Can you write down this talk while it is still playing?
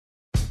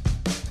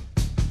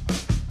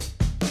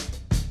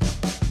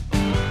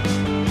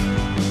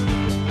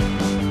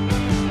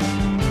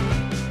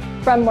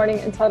from morning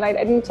until night.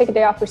 I didn't take a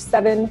day off for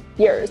 7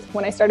 years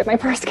when I started my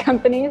first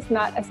companies,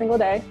 not a single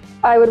day.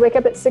 I would wake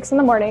up at 6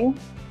 a.m.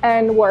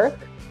 and work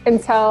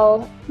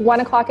until 1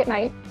 o'clock at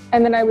night.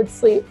 And then I would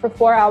sleep for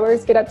 4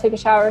 hours, get up, take a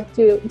shower,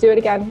 do it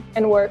again,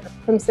 and work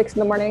from 6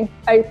 a.m.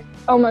 I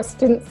almost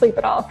didn't sleep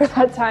at all for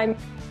that time.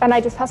 And I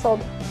just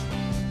hustled.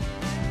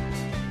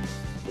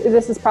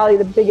 This is probably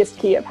the biggest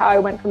key of how I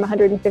went from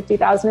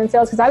 150,000 in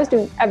sales, because I was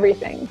doing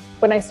everything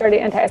when I started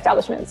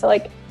anti-establishment. So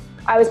like,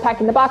 I was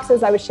packing the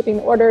boxes, I was shipping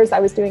the orders, I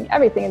was doing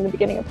everything in the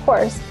beginning, of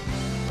course.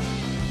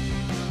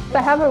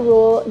 I have a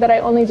rule that I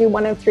only do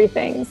one of three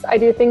things. I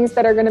do things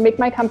that are going to make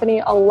my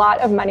company a lot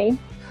of money.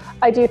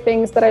 I do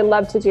things that I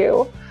love to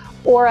do,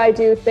 or I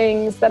do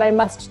things that I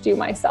must do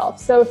myself.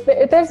 So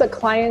if there's a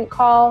client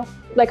call,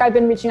 like I've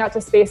been reaching out to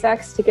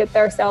SpaceX to get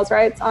their sales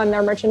rights on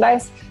their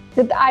merchandise,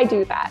 I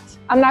do that.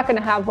 I'm not going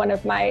to have one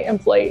of my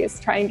employees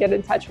try and get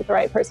in touch with the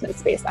right person at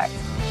SpaceX.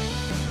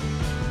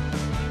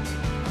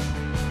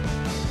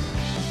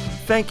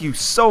 Thank you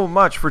so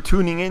much for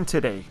tuning in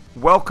today.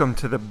 Welcome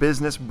to the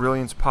Business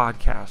Brilliance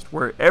Podcast,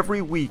 where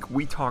every week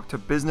we talk to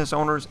business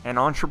owners and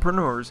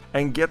entrepreneurs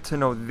and get to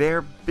know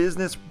their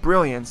business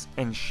brilliance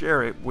and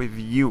share it with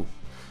you.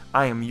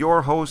 I am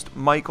your host,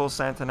 Michael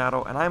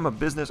Santanato, and I'm a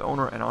business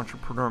owner and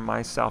entrepreneur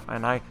myself,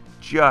 and I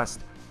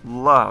just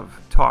love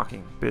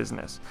talking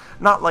business.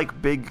 Not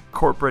like big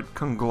corporate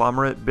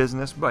conglomerate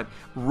business, but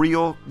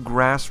real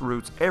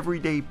grassroots,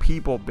 everyday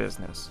people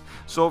business.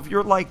 So if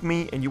you're like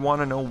me and you want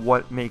to know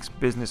what makes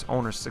business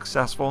owners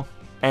successful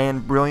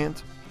and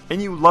brilliant,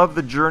 and you love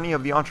the journey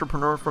of the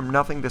entrepreneur from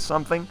nothing to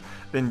something,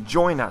 then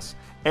join us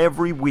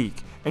every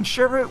week and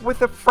share it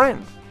with a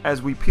friend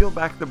as we peel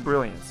back the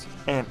brilliance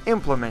and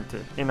implement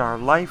it in our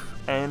life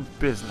and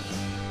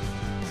business.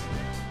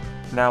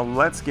 Now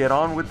let's get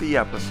on with the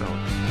episode.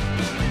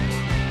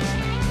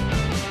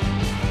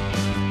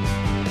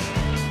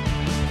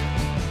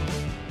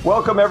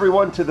 Welcome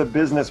everyone to the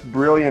Business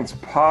Brilliance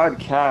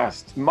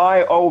Podcast.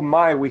 My, oh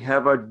my, we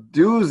have a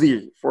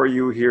doozy for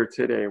you here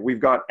today. We've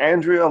got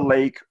Andrea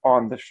Lake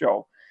on the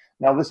show.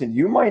 Now listen,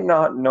 you might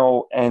not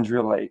know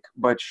Andrea Lake,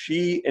 but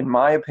she, in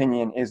my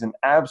opinion, is an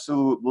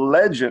absolute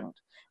legend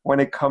when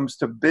it comes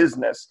to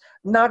business.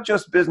 Not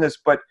just business,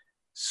 but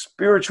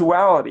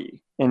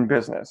spirituality in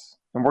business.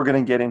 And we're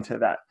going to get into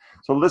that.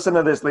 So listen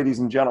to this, ladies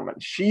and gentlemen.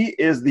 She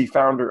is the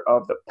founder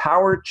of the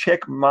Power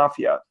Chick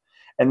Mafia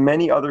and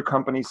many other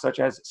companies such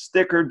as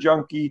Sticker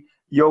Junkie,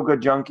 Yoga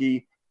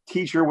Junkie,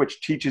 Teacher,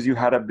 which teaches you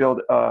how to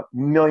build a $1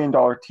 million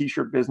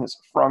t-shirt business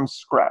from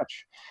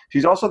scratch.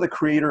 She's also the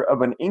creator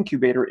of an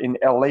incubator in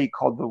LA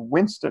called the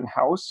Winston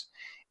House.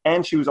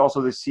 And she was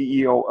also the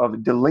CEO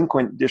of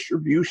Delinquent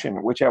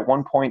Distribution, which at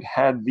one point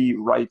had the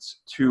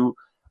rights to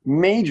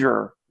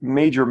major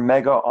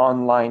mega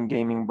online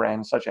gaming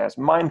brands such as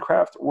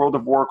Minecraft, World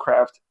of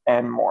Warcraft,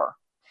 and more.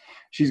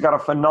 She's got a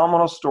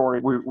phenomenal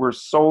story. We're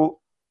so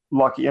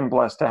lucky and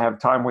blessed to have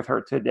time with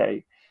her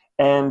today.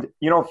 And,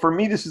 you know, for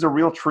me, this is a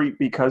real treat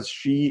because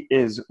she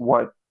is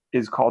what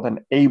is called an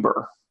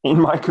Aber in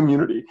my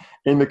community,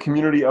 in the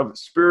community of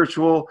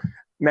spiritual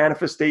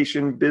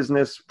manifestation,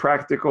 business,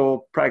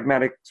 practical,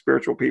 pragmatic,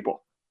 spiritual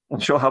people.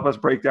 And she'll help us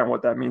break down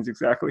what that means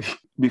exactly.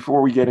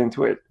 Before we get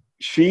into it,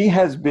 she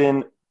has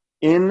been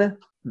in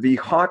the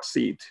hot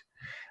seat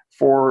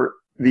for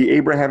the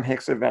Abraham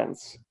Hicks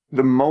events,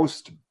 the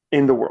most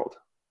in the world.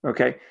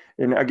 Okay.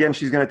 And again,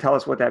 she's going to tell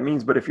us what that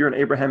means. But if you're an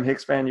Abraham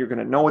Hicks fan, you're going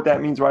to know what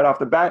that means right off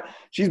the bat.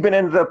 She's been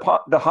in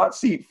the hot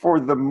seat for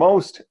the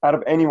most out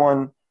of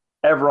anyone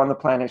ever on the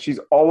planet. She's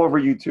all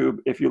over YouTube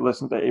if you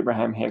listen to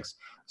Abraham Hicks.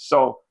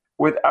 So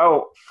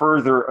without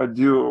further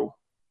ado,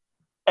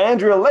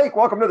 Andrea Lake,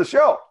 welcome to the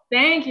show.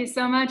 Thank you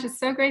so much. It's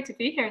so great to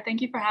be here.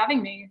 Thank you for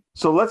having me.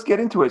 So let's get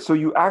into it. So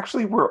you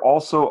actually were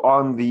also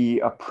on The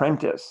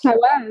Apprentice. I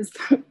was.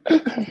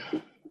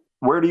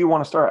 Where do you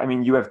want to start? I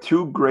mean, you have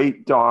two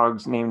great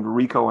dogs named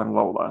Rico and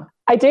Lola.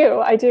 I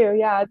do. Yeah,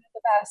 they're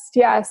the best.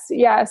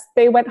 Yes.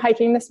 They went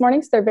hiking this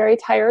morning, so they're very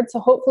tired. So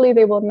hopefully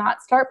they will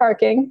not start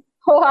barking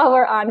while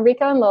we're on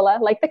Rico and Lola,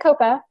 like the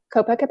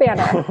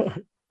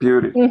Copacabana.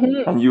 Beauty.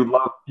 Mm-hmm. And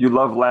you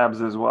love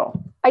labs as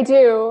well. I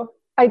do.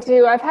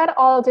 I've had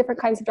all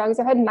different kinds of dogs.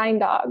 I've had 9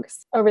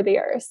 dogs over the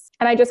years.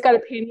 And I just got a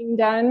painting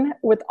done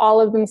with all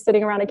of them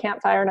sitting around a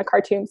campfire in a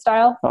cartoon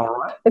style. All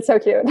right. It's so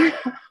cute.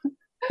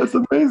 That's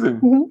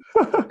amazing.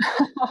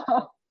 Mm-hmm.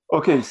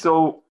 Okay,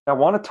 so I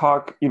want to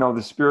talk,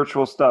 the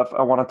spiritual stuff.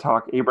 I want to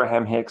talk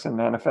Abraham Hicks and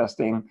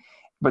manifesting.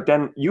 But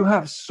then you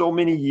have so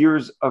many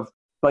years of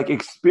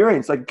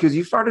experience, because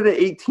you started at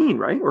 18,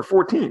 right? Or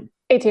 14?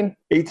 18.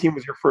 18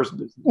 was your first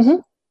business. Mm-hmm.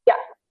 Yeah.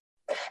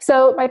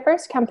 So my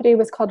first company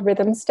was called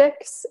Rhythm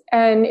Sticks.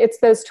 And it's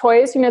those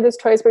toys, those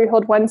toys where you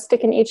hold one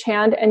stick in each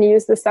hand and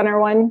use the center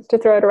one to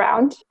throw it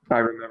around. I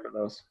remember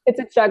those. It's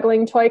a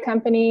juggling toy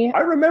company. I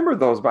remember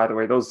those, by the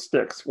way, those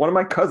sticks. One of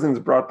my cousins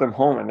brought them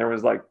home and there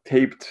was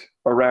taped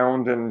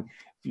around and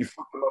you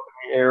flip them up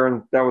in the air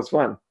and that was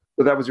fun.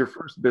 So that was your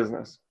first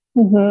business.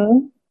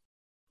 Mm-hmm.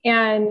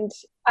 And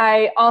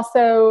I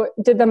also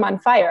did them on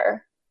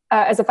fire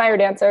as a fire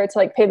dancer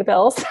to pay the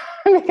bills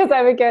because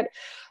I would get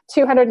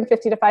 $250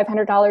 to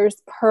 $500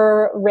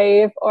 per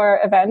rave or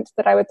event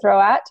that I would throw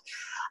at.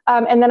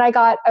 And then I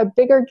got a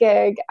bigger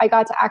gig. I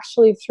got to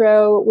actually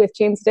throw with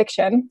Jane's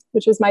Addiction,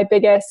 which was my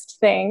biggest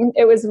thing.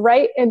 It was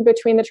right in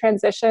between the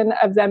transition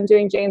of them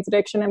doing Jane's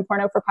Addiction and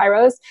Porno for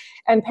Pyros.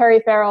 And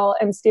Perry Farrell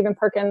and Stephen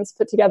Perkins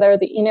put together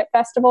the Enid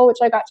Festival, which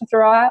I got to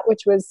throw at,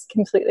 which was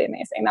completely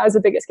amazing. That was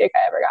the biggest gig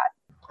I ever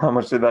got. How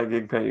much did that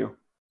gig pay you?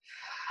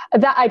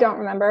 That I don't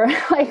remember,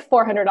 like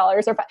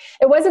 $400 or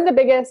it wasn't the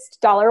biggest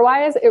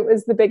dollar-wise. It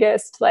was the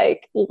biggest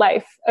like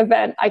life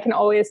event. I can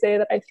always say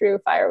that I threw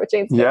fire with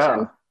Jane's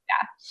Addiction.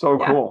 Yeah. So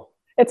cool.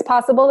 It's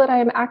possible that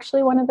I'm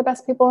actually one of the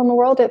best people in the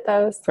world at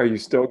those. Are you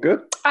still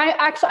good?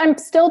 I'm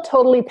still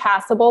totally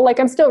passable. Like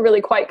I'm still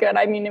really quite good.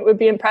 I mean, it would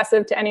be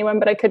impressive to anyone,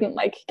 but I couldn't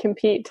like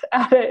compete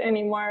at it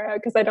anymore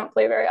because I don't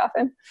play very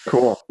often.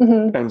 Cool.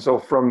 Mm-hmm. And so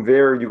from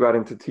there, you got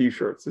into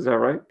t-shirts. Is that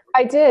right?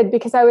 I did,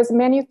 because I was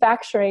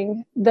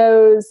manufacturing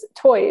those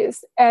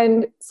toys.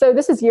 And so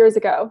this is years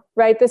ago,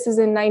 right? This is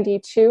in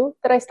 92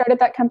 that I started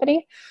that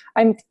company.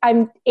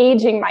 I'm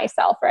aging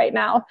myself right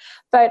now,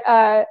 but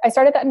I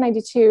started that in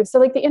 92. So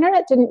like the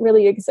internet didn't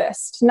really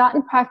exist, not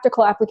in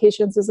practical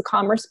applications as a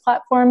commerce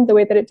platform the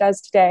way that it does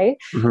today.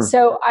 Mm-hmm.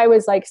 So I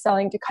was like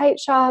selling to kite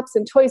shops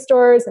and toy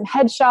stores and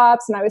head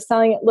shops, and I was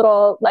selling at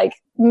little like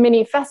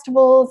mini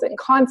festivals and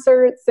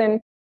concerts. And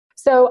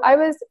so I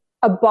was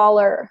a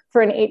baller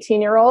for an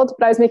 18-year-old,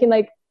 but I was making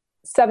like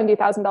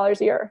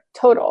 $70,000 a year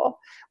total,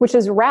 which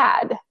is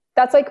rad.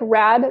 That's like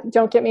rad,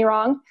 don't get me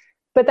wrong,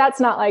 but that's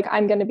not like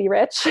I'm going to be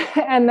rich.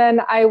 And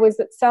then I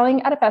was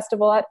selling at a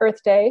festival at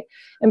Earth Day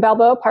in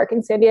Balboa Park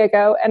in San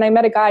Diego, and I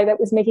met a guy that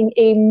was making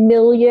 $1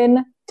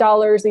 million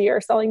a year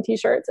selling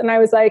t-shirts. And I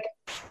was like,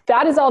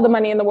 that is all the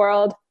money in the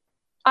world.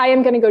 I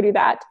am going to go do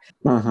that.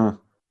 Mm-hmm.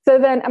 So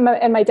then,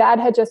 and my dad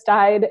had just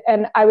died,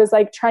 and I was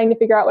like trying to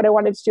figure out what I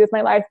wanted to do with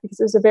my life because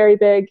it was a very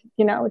big,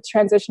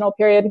 transitional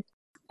period.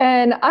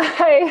 And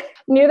I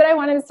knew that I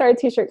wanted to start a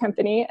t-shirt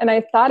company, and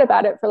I thought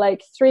about it for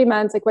like 3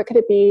 months, like what could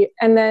it be?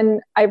 And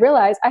then I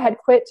realized I had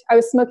quit. I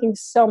was smoking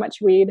so much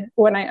weed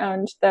when I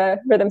owned the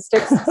Rhythm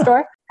Sticks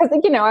store. Because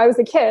I was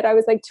a kid. I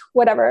was like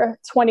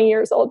 20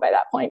 years old by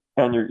that point.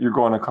 And you're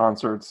going to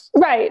concerts.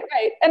 Right.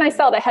 And I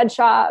sell to head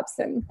shops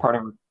and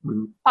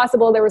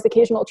possible there was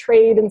occasional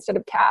trade instead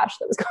of cash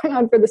that was going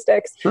on for the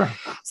sticks. Sure.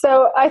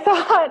 So I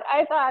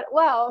thought,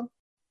 well,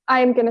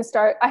 I'm going to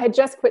start. I had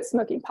just quit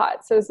smoking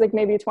pot. So it was like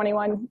maybe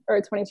 21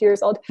 or 22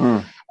 years old.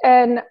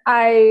 And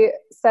I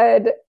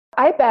said,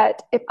 I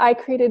bet if I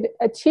created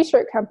a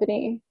t-shirt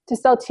company to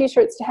sell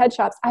t-shirts to head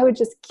shops, I would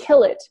just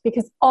kill it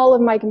because all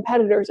of my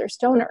competitors are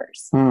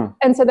stoners.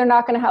 And so they're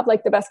not going to have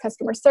like the best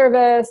customer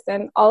service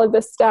and all of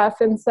this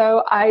stuff. And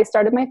so I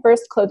started my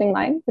first clothing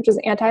line, which was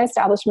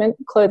anti-establishment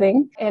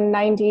clothing in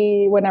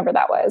 90, whenever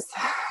that was,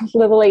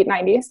 the late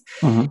 90s.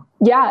 Mm-hmm.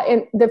 Yeah.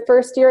 And the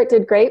first year it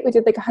did great. We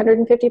did like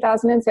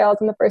 150,000 in sales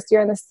in the first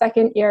year. And the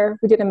second year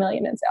we did $1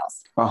 million in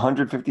sales.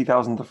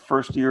 150,000 the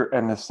first year,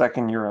 and the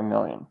second year $1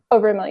 million.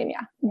 Over $1 million.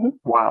 Yeah. Mm-hmm.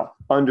 Wow.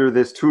 Under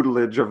this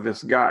tutelage of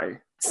this guy.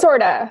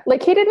 Sorta.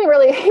 Like he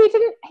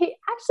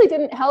actually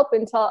didn't help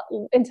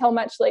until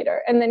much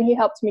later. And then he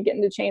helped me get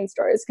into chain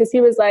stores because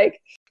he was like,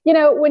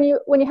 when you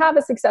have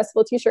a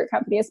successful t-shirt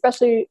company,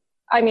 especially,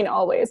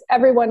 always,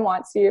 everyone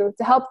wants you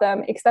to help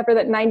them, except for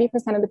that 90%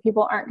 of the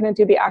people aren't going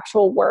to do the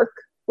actual work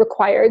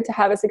required to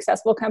have a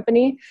successful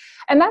company.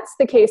 And that's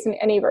the case in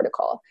any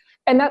vertical.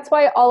 And that's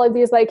why all of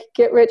these like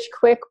get rich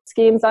quick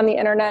schemes on the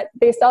internet,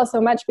 they sell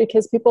so much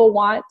because people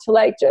want to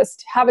like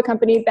just have a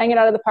company, bang it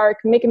out of the park,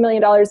 make $1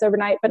 million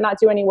overnight, but not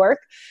do any work.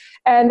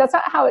 And that's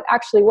not how it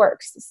actually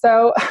works.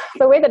 So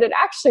the way that it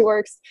actually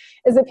works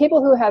is that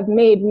people who have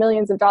made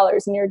millions of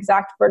dollars in your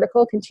exact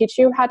vertical can teach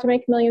you how to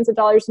make millions of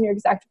dollars in your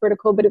exact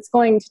vertical, but it's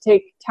going to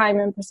take time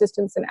and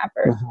persistence and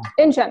effort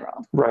in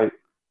general. Right.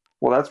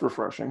 Well, that's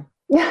refreshing.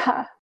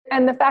 Yeah.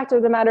 And the fact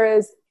of the matter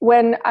is,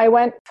 when I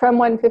went from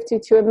 150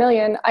 to $1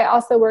 million, I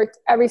also worked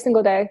every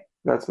single day.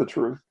 That's the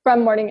truth.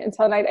 From morning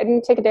until night. I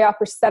didn't take a day off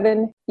for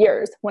 7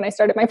 years when I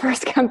started my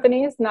first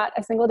companies, not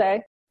a single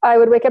day. I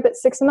would wake up at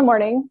 6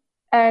 a.m.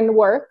 and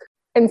work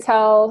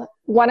until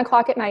 1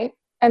 o'clock at night.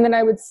 And then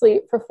I would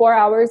sleep for 4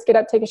 hours, get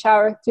up, take a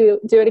shower, do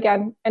it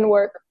again, and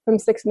work from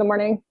 6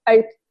 a.m.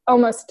 I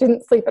almost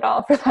didn't sleep at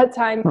all for that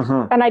time.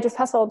 And I just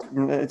hustled.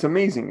 It's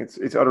amazing.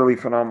 It's utterly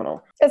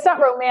phenomenal. It's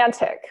not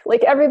romantic.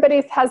 Like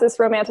everybody has this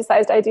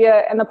romanticized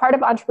idea. And the part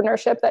of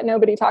entrepreneurship that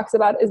nobody talks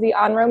about is the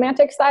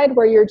unromantic side,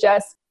 where you're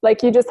just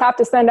like, you just have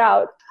to send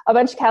out a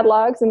bunch of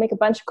catalogs and make a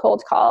bunch of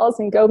cold calls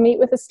and go meet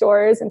with the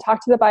stores and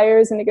talk to the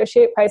buyers and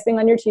negotiate pricing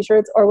on your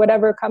t-shirts or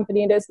whatever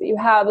company it is that you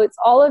have. It's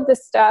all of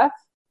this stuff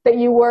that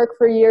you work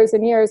for years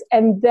and years,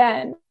 and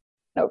then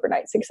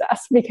overnight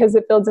success, because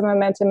it builds a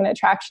momentum and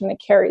attraction that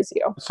carries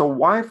you. So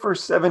why for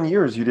 7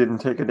 years you didn't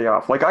take a day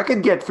off? Like I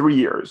could get 3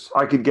 years,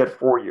 I could get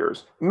 4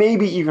 years,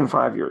 maybe even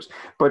 5 years,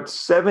 but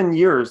 7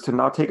 years to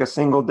not take a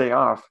single day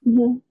off.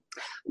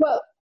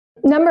 Well,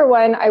 number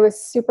one, I was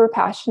super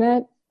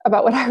passionate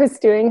about what I was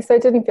doing, so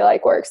it didn't feel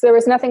like work. So there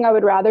was nothing I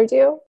would rather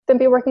do than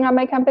be working on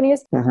my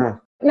companies.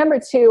 Number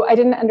two, I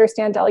didn't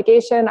understand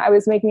delegation. I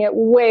was making it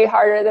way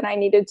harder than I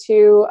needed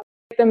to.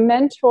 The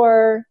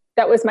mentor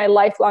that was my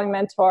lifelong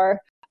mentor,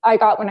 I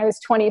got when I was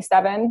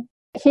 27.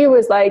 He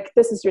was like,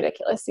 this is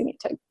ridiculous. You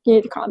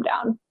need to calm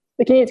down.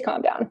 Like, you need to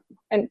calm down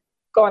and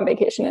go on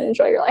vacation and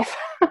enjoy your life.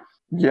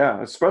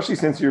 Yeah, especially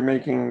since you're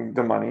making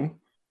the money,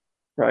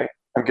 right?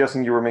 I'm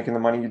guessing you were making the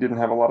money. You didn't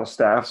have a lot of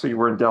staff, so you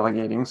weren't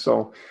delegating.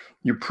 So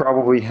you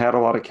probably had a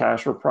lot of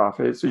cash or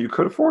profit, so you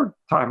could afford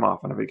time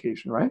off on a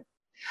vacation, right?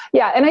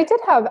 Yeah, and I did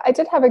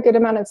have a good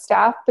amount of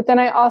staff, but then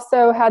I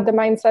also had the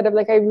mindset of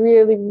like, I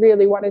really,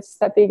 really wanted to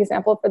set the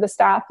example for the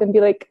staff and be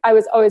like, I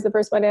was always the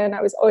first one in,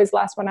 I was always the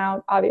last one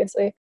out,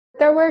 obviously.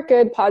 There were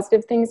good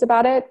positive things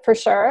about it for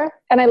sure,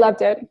 and I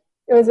loved it.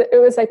 It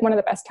was like one of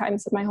the best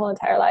times of my whole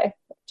entire life,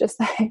 just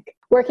like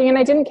working, and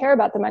I didn't care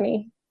about the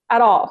money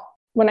at all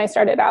when I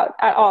started out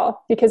at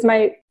all, because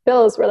my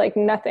bills were like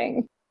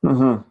nothing.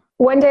 Mm-hmm.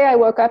 One day I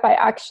woke up,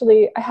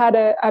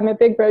 I'm a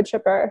big road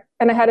tripper,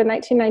 and I had a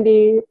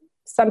 1990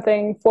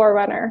 something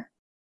 4Runner,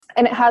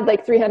 and it had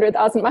like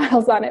 300,000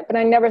 miles on it, but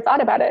I never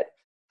thought about it.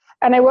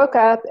 And I woke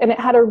up and it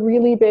had a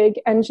really big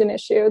engine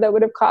issue that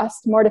would have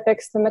cost more to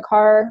fix than the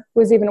car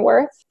was even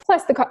worth.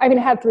 Plus the car, it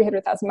had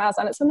 300,000 miles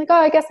on it. So I'm like, oh,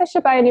 I guess I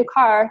should buy a new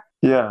car.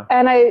 Yeah.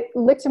 And I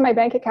looked at my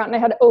bank account and I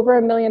had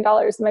over $1 million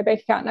in my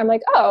bank account. And I'm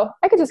like, oh,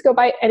 I could just go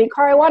buy any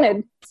car I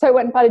wanted. So I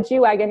went and bought a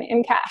G-Wagon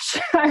in cash.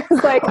 I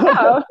was like,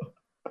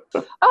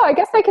 I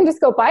guess I can just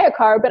go buy a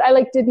car. But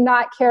I did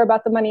not care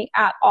about the money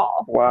at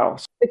all. Wow.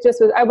 It just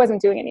was, I wasn't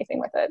doing anything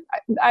with it.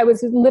 I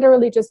was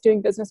literally just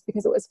doing business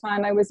because it was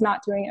fun. I was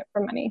not doing it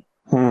for money.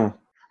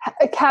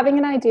 Having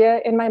an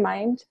idea in my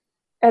mind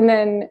and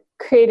then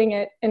creating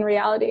it in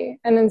reality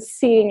and then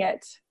seeing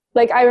it.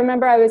 Like, I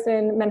remember I was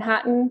in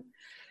Manhattan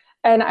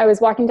and I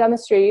was walking down the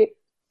street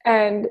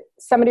and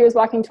somebody was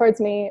walking towards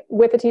me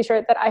with a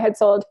t-shirt that I had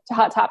sold to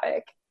Hot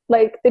Topic.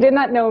 Like, they did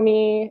not know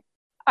me.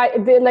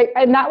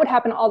 And that would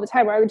happen all the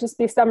time, where I would just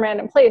be some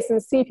random place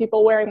and see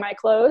people wearing my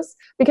clothes.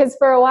 Because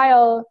for a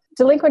while,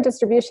 Delinquent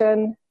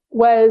Distribution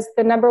was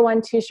the number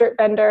one t-shirt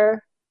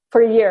vendor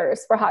for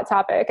years for Hot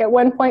Topic. At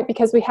one point,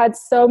 because we had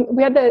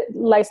the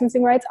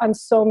licensing rights on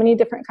so many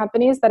different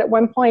companies, that at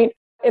one point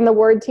in the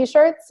Word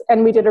t-shirts,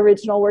 and we did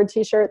original Word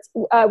t-shirts,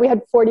 we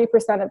had 40%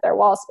 of their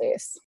wall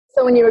space.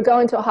 So when you would go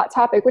into a Hot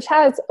Topic, which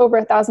has over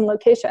 1,000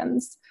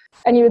 locations,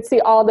 and you would see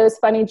all those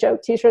funny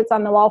joke t-shirts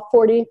on the wall,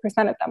 40%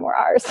 of them were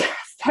ours.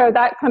 So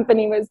that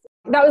company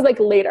that was like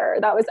later.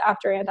 That was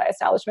after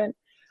Anti-Establishment.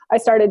 I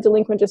started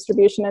Delinquent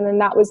Distribution, and then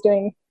that was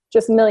doing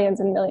just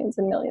millions and millions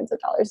and millions of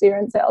dollars a year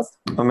in sales.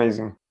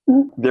 Amazing.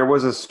 Mm-hmm. There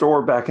was a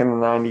store back in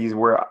the 90s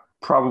where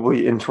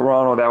probably in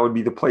Toronto, that would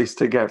be the place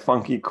to get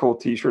funky, cool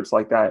t-shirts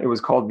like that. It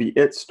was called the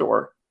It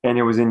Store, and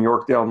it was in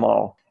Yorkdale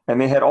Mall. And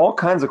they had all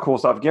kinds of cool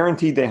stuff.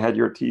 Guaranteed they had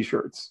your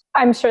t-shirts.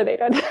 I'm sure they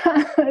did.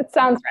 It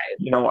sounds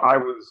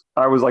right.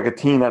 I was like a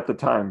teen at the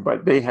time,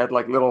 but they had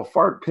like little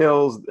fart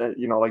pills that,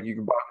 like you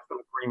could buy a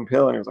little green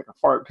pill and it was like a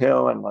fart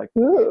pill, and like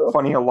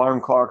funny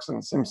alarm clocks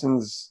and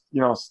Simpsons,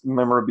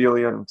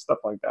 memorabilia and stuff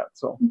like that.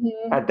 So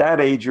At that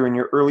age, you're in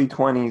your early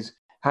 20s.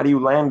 How do you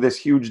land this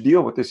huge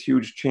deal with this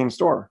huge chain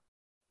store?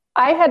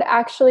 I had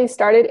actually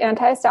started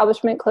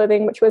Anti-Establishment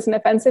Clothing, which was an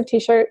offensive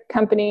t-shirt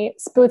company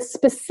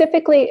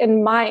specifically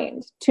in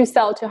mind to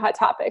sell to Hot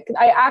Topic.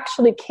 I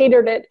actually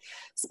catered it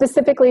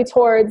specifically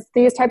towards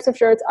these types of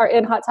shirts are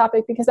in Hot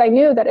Topic, because I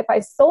knew that if I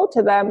sold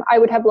to them, I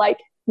would have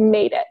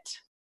made it.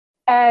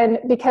 And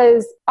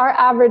because our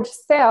average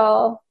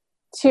sale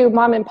to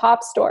mom and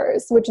pop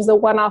stores, which is a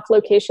one-off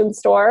location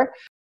store,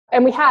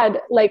 and we had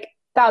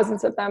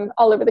thousands of them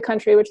all over the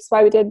country, which is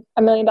why we did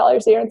 $1 million a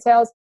year in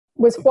sales,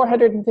 was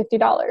 $450.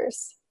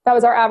 That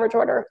was our average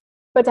order.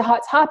 But to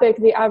Hot Topic,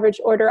 the average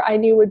order I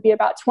knew would be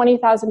about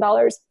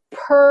 $20,000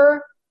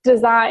 per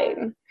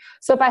design.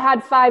 So if I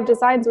had 5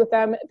 designs with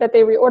them that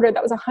they reordered,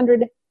 that was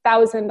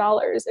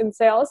 $100,000 in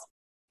sales.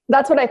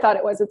 That's what I thought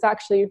it was. It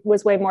actually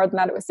was way more than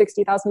that. It was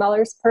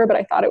 $60,000 per, but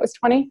I thought it was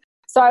 20.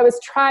 So I was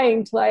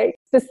trying to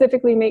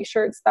specifically make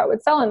shirts that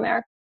would sell in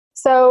there.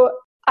 So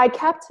I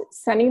kept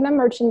sending them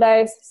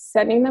merchandise,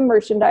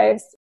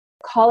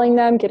 calling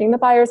them, getting the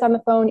buyers on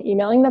the phone,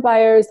 emailing the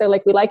buyers. They're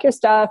like, we like your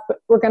stuff, but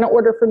we're going to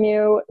order from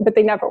you. But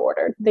they never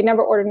ordered.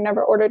 Never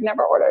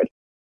ordered.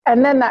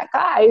 And then that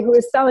guy who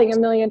was selling $1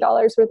 million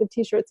worth of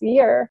t-shirts a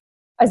year,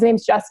 his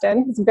name's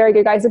Justin. He's a very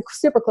good guy. He's a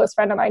super close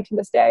friend of mine to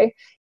this day.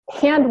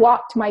 Hand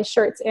walked my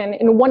shirts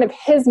in one of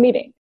his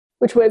meetings,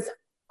 which was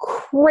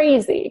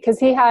crazy because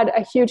he had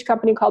a huge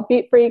company called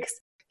Beat Freaks.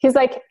 He's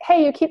like,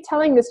 hey, you keep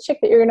telling this chick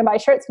that you're going to buy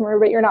shirts from her,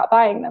 but you're not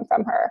buying them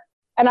from her.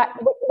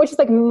 Which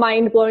is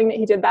mind blowing that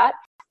he did that.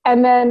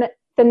 And then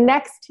the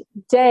next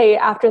day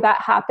after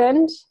that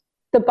happened,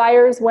 the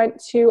buyers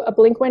went to a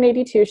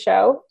Blink-182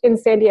 show in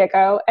San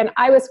Diego. And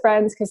I was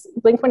friends because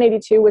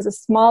Blink-182 was a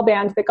small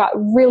band that got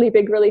really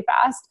big really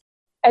fast.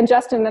 And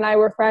Justin and I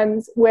were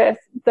friends with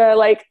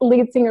the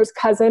lead singer's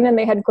cousin, and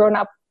they had grown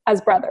up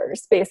as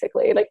brothers,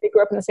 basically. They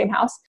grew up in the same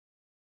house.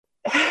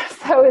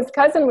 So his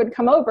cousin would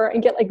come over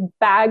and get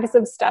bags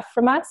of stuff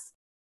from us.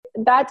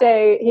 that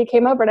day he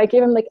came over and I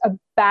gave him like a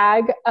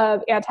bag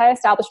of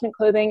anti-establishment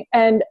clothing,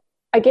 and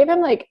I gave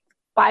him like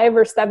 5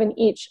 or 7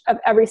 each of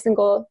every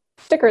single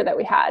sticker that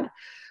we had,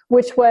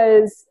 which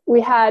was,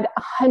 we had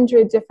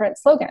 100 different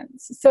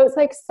slogans. So it's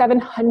like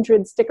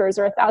 700 stickers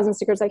or 1,000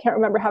 stickers. I can't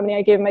remember how many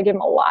I gave him. I gave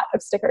him a lot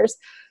of stickers.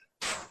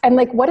 And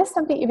like, what is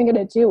somebody even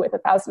going to do with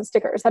 1,000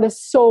 stickers? That is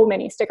so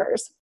many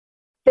stickers.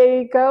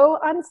 They go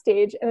on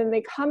stage and then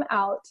they come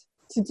out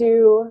to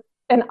do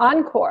an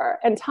encore.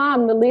 And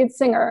Tom, the lead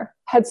singer,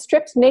 had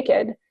stripped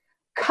naked,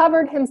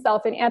 covered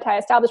himself in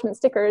anti-establishment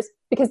stickers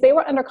because they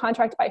were under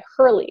contract by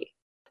Hurley.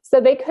 So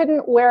they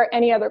couldn't wear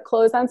any other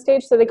clothes on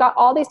stage. So they got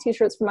all these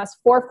t-shirts from us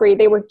for free.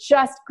 They were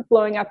just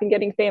blowing up and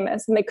getting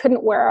famous, and they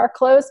couldn't wear our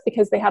clothes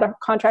because they had a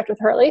contract with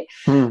Hurley.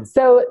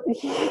 So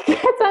he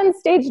gets on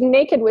stage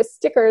naked with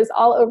stickers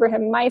all over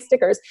him, my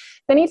stickers.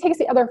 Then he takes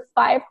the other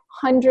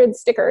 500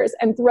 stickers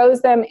and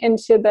throws them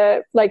into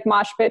the like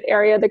mosh pit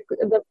area,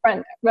 the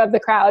front of the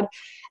crowd.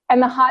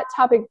 And the Hot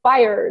Topic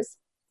buyers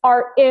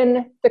are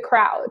in the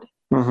crowd.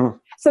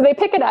 So they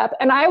pick it up,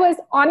 and I was,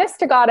 honest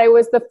to God, I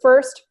was the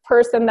first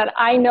person that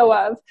I know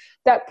of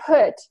that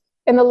put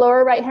in the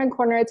lower right-hand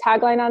corner a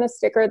tagline on a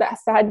sticker that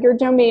had your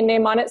domain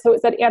name on it. So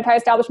it said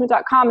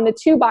antiestablishment.com, and the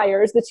two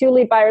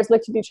lead buyers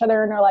looked at each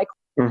other and are like,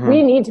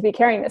 we need to be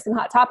carrying this in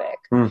Hot Topic.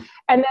 And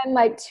then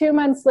like 2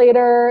 months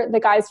later, the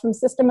guys from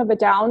System of a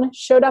Down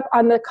showed up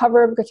on the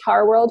cover of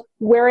Guitar World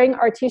wearing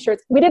our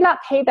t-shirts. We did not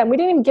pay them. We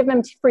didn't even give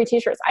them free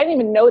t-shirts. I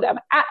didn't even know them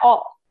at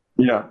all.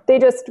 Yeah. They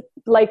just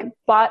like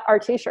bought our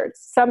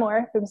t-shirts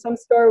somewhere from some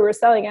store we were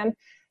selling in.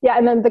 Yeah.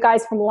 And then the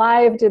guys from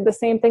Live did the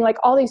same thing. Like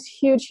all these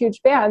huge,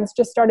 huge bands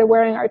just started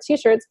wearing our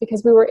t-shirts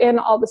because we were in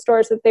all the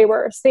stores that they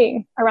were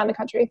seeing around the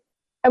country.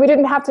 And we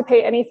didn't have to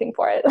pay anything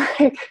for it.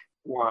 Like,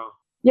 wow.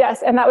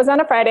 Yes. And that was on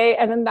a Friday.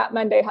 And then that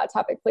Monday, Hot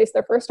Topic placed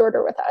their first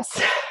order with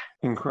us.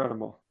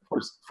 Incredible.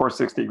 For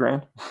 60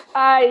 grand?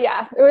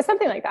 Yeah, it was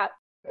something like that.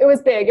 It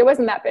was big. It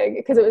wasn't that big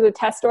because it was a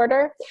test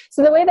order.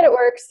 So the way that it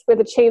works with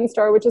a chain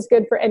store, which is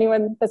good for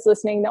anyone that's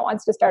listening that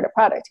wants to start a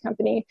product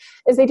company,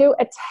 is they do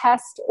a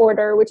test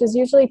order, which is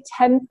usually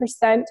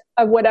 10%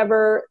 of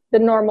whatever the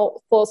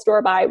normal full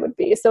store buy would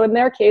be. So in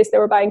their case, they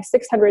were buying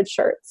 600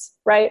 shirts,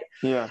 right?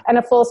 Yeah. And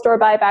a full store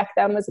buy back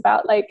then was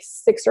about like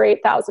 6,000 or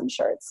 8,000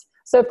 shirts.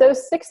 So if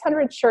those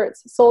 600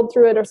 shirts sold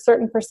through at a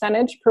certain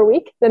percentage per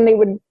week, then they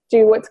would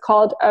do what's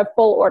called a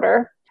full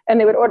order. And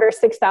they would order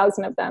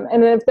 6,000 of them.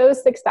 And then if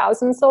those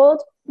 6,000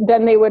 sold,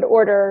 then they would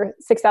order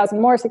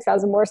 6,000 more,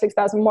 6,000 more,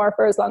 6,000 more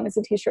for as long as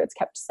the t-shirts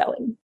kept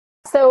selling.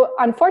 So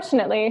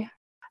unfortunately,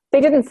 they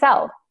didn't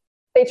sell.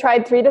 They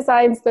tried 3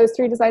 designs. Those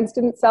 3 designs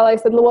didn't sell. I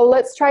said, well,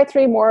 let's try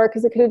 3 more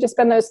because it could have just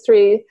been those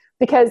 3.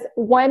 Because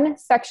one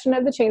section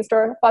of the chain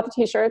store bought the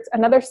t-shirts,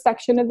 another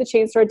section of the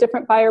chain store, a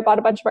different buyer bought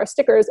a bunch of our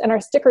stickers, and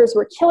our stickers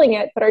were killing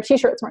it, but our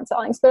t-shirts weren't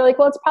selling. So they're like,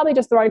 well, it's probably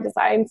just the wrong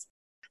designs.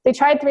 They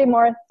tried 3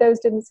 more. Those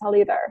didn't sell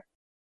either.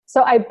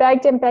 So I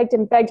begged and begged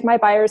and begged my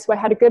buyers, who I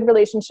had a good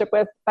relationship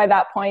with by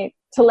that point,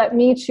 to let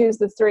me choose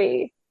the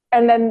 3.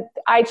 And then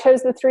I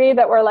chose the 3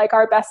 that were like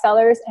our best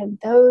sellers, and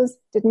those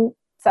didn't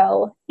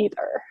sell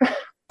either.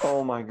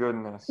 Oh my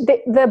goodness.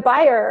 The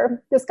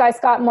buyer, this guy,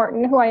 Scott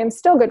Morton, who I am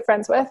still good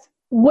friends with,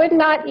 would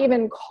not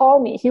even call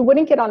me. He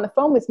wouldn't get on the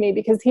phone with me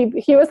because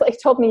he was like,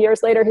 told me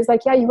years later, he's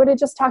like, yeah, you would have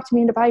just talked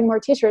me into buying more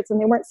t-shirts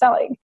and they weren't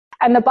selling.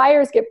 And the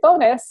buyers get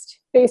bonused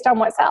based on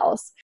what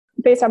sells,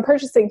 based on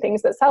purchasing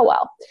things that sell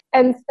well.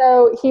 And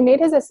so he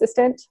made his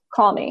assistant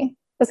call me.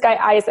 This guy,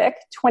 Isaac,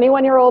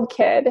 21-year-old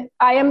kid.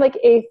 I am like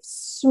a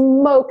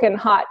smoking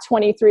hot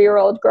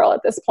 23-year-old girl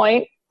at this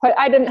point. But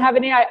I didn't have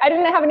any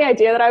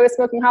idea that I was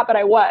smoking hot, but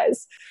I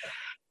was.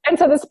 And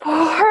so this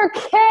poor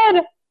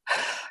kid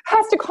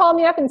has to call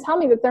me up and tell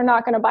me that they're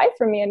not going to buy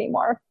from me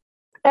anymore.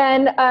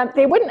 And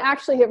they wouldn't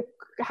actually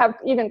have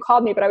even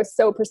called me, but I was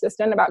so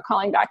persistent about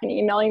calling back and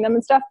emailing them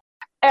and stuff.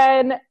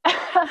 And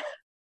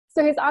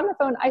so he's on the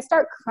phone. I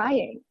start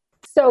crying.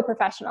 So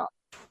professional.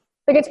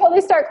 Like I totally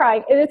start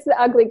crying. And it's the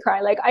ugly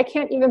cry. Like I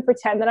can't even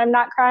pretend that I'm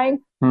not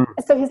crying.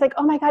 So he's like,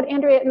 oh my God,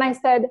 Andrea. And I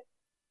said,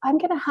 I'm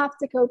going to have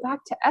to go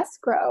back to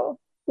escrow.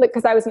 Like,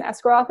 because I was an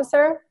escrow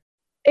officer.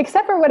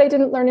 Except for what I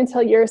didn't learn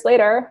until years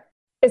later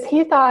is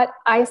he thought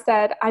I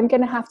said, I'm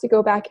going to have to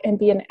go back and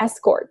be an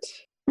escort.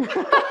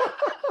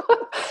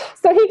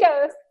 So he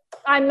goes,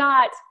 I'm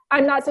not.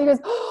 So he goes,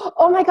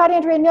 oh my God,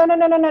 Andrea,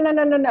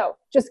 no.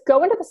 Just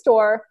go into the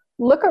store,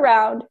 look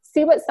around,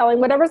 see what's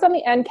selling, whatever's on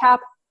the end cap,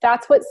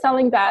 that's what's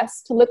selling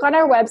best. Look on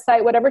our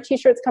website, whatever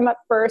t-shirts come up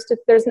first. If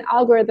there's an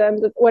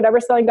algorithm, whatever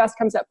selling best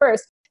comes up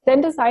first. Then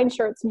design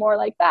shirts more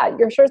like that.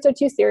 Your shirts are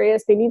too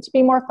serious. They need to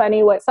be more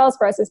funny. What sells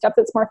for us is stuff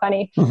that's more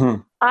funny.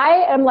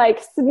 I am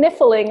like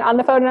sniffling on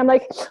the phone and I'm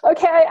like,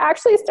 okay, I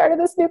actually started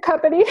this new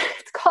company.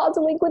 It's called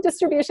Delinquent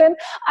Distribution.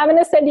 I'm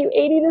going to send you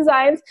 80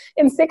 designs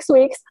in 6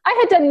 weeks. I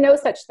had done no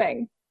such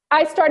thing.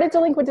 I started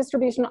Delinquent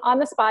Distribution on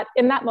the spot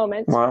in that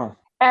moment. Wow.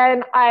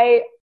 And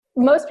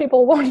most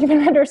people won't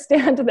even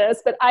understand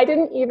this, but I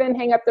didn't even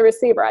hang up the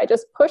receiver. I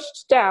just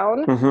pushed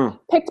down,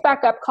 picked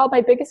back up, called my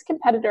biggest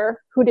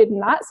competitor who did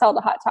not sell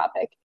the Hot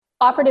Topic,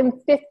 offered him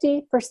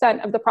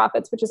 50% of the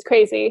profits, which is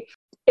crazy.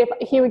 if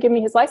he would give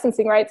me his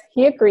licensing rights.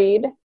 He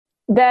agreed.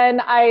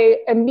 Then I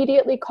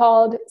immediately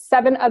called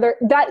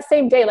that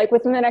same day, like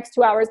within the next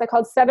 2 hours, I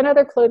called 7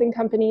 other clothing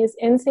companies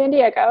in San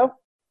Diego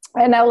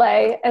and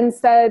LA and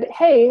said,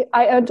 hey,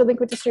 I own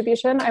Delinquent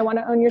Distribution. I want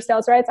to own your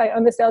sales rights. I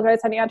own the sales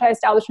rights on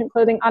anti-establishment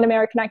clothing, on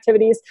American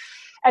activities.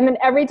 And then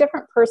every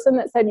different person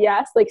that said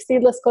yes, like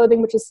Seedless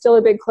Clothing, which is still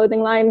a big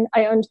clothing line,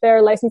 I owned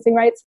their licensing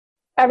rights.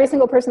 Every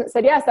single person that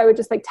said yes, I would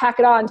just like tack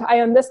it on to,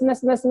 I own this and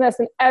this and this and this.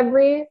 And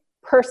every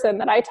person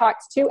that I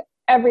talked to,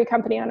 every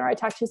company owner I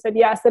talked to said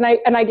yes. And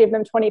I gave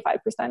them 25%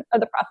 of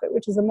the profit,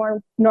 which is a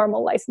more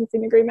normal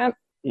licensing agreement.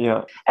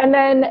 Yeah. And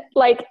then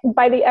like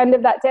by the end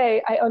of that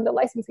day, I owned a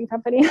licensing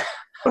company.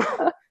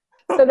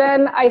 So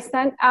then I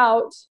sent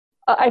out,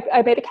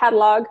 I made a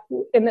catalog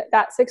in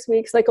that 6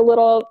 weeks, like a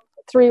little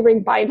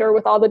 3-ring binder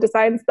with all the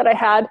designs that I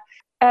had.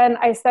 And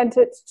I sent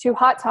it to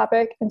Hot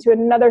Topic and to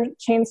another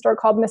chain store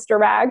called Mr.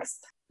 Rags.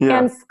 Yeah.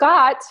 And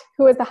Scott,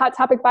 who was the Hot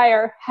Topic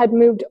buyer, had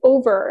moved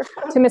over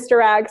to Mr.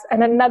 Rags,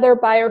 and another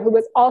buyer who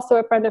was also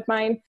a friend of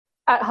mine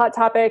at Hot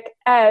Topic,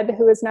 Ed,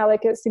 who is now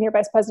like a senior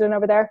vice president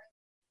over there.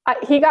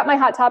 He got my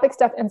Hot Topic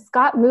stuff, and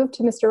Scott moved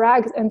to Mr.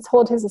 Rags and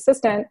told his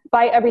assistant,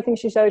 buy everything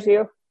she shows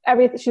you.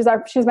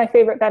 She's my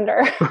favorite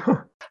vendor.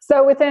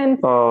 So within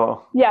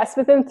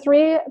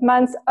 3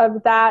 months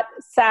of that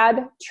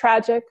sad,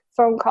 tragic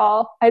phone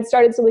call, I had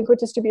started Delinquent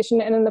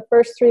Distribution, and in the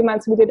first 3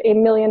 months, we did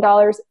 $1 million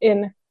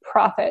in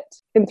profit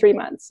in 3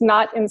 months,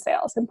 not in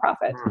sales, in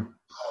profit.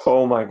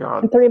 Oh my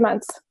God. In 3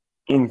 months.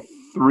 In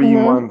 3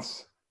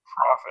 months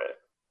profit.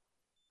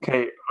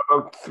 Okay.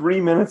 About 3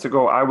 minutes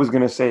ago, I was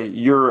going to say,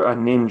 you're a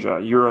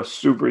ninja. You're a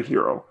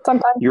superhero.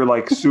 Sometimes. You're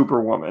like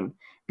Superwoman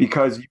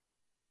because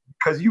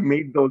you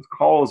made those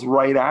calls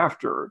right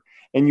after,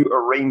 and you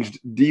arranged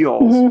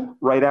deals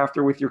right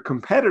after with your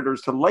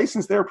competitors to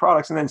license their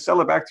products and then sell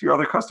it back to your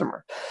other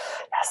customer.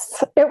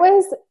 Yes,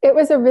 it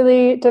was a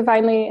really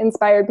divinely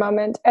inspired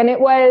moment. And it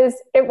was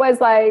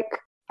like,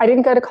 I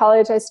didn't go to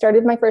college. I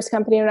started my first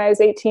company when I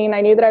was 18. I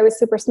knew that I was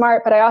super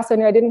smart, but I also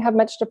knew I didn't have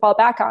much to fall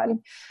back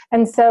on.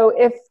 And so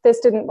if this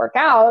didn't work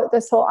out,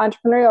 this whole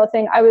entrepreneurial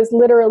thing, I was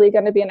literally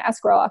going to be an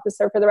escrow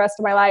officer for the rest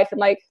of my life. And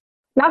like,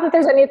 not that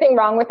there's anything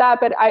wrong with that,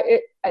 but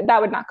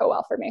that would not go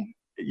well for me.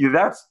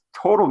 That's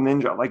total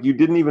ninja. Like you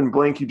didn't even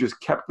blink. You just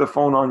kept the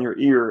phone on your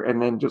ear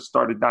and then just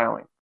started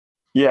dialing.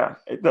 Yeah.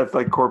 That's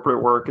like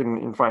corporate work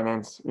in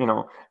finance,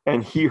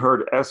 and he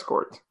heard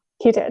escort.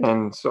 He did.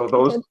 And so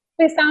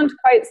they sound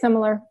quite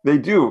similar. They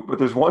do, but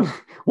there's one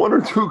or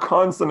two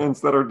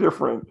consonants that are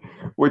different,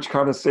 which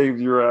kind of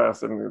saved your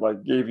ass and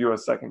like gave you a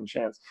second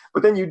chance.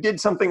 But then you did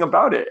something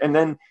about it. And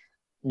then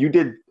you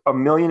did $1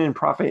 million in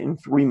profit in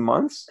 3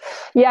 months?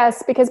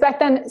 Yes, because back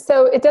then,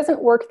 so it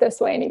doesn't work this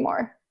way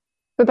anymore.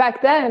 But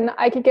back then,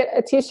 I could get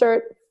a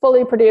t-shirt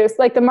fully produced.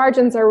 Like the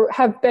margins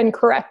have been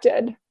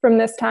corrected from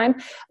this time.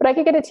 But I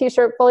could get a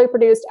t-shirt fully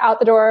produced out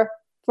the door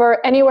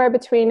for anywhere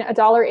between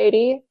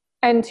 $1.80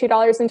 and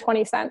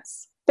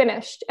 $2.20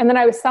 finished. And then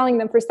I was selling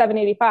them for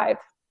 $7.85.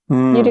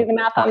 You do the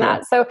math on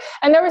that. So,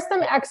 and there was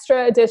some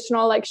extra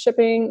additional like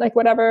shipping, like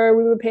whatever,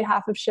 we would pay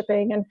half of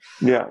shipping and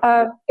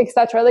et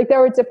cetera. Like there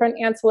were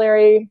different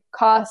ancillary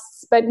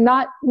costs, but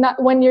not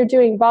when you're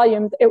doing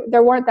volume,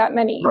 there weren't that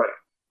many. Right.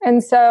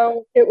 And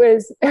so it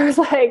was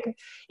like,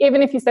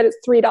 even if you said it's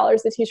 $3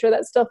 a t-shirt,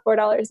 that's still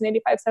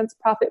 $4.85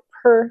 profit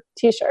per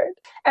t-shirt.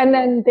 And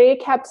then they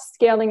kept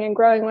scaling and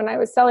growing when I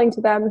was selling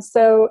to them.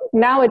 So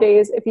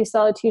nowadays, if you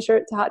sell a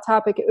t-shirt to Hot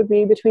Topic, it would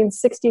be between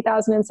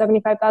 $60,000 and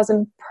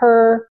 $75,000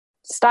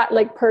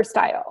 per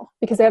style,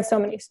 because they have so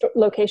many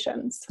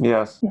locations.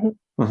 Yes.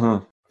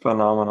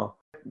 Phenomenal.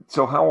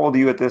 So how old are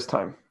you at this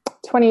time?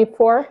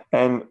 24.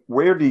 And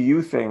where do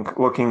you think,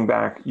 looking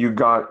back, you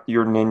got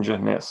your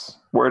ninja-ness?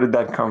 Where did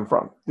that come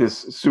from? This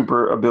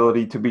super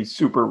ability to be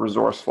super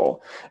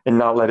resourceful and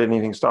not let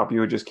anything stop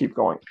you and just keep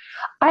going.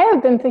 I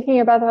have been thinking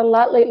about that a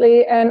lot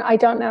lately, and I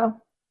don't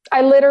know.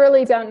 I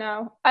literally don't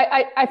know.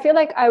 I feel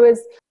like I was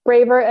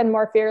braver and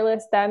more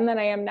fearless then than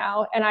I am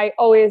now. And I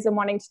always am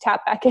wanting to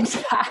tap back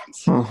into that.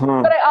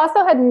 But I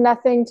also had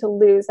nothing to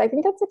lose. I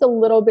think that's like a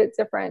little bit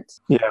different.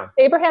 Yeah.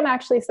 Abraham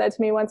actually said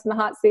to me once in the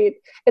hot seat,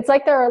 it's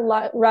like there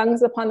are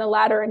rungs upon the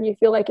ladder and you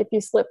feel like if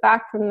you slip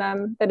back from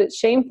them, that it's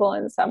shameful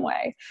in some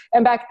way.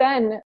 And back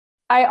then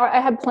I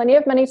had plenty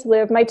of money to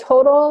live. My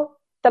total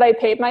that I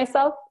paid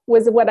myself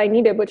was what I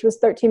needed, which was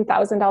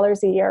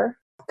 $13,000 a year,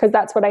 because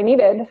that's what I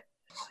needed.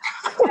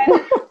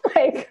 And,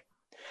 like,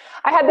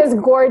 I had this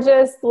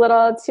gorgeous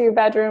little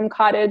 2-bedroom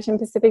cottage in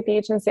Pacific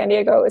Beach in San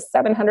Diego. It was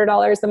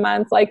 $700 a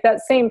month. Like that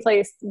same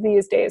place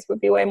these days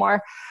would be way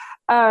more.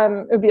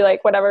 It would be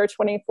like whatever,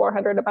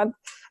 $2,400 a month.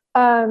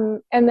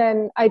 And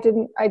then I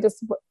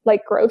just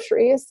like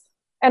groceries,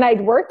 and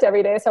I'd worked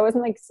every day. So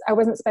I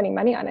wasn't spending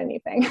money on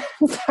anything.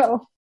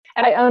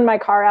 And I owned my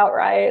car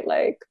outright.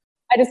 Like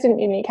I just didn't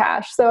need any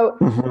cash. So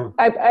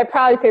I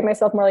probably paid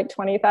myself more like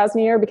 $20,000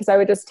 a year because I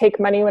would just take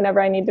money whenever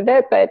I needed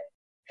it. But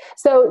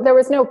so there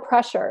was no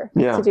pressure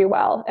to do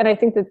well. And I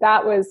think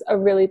that was a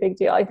really big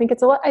deal. I think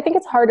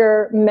it's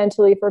harder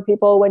mentally for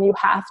people when you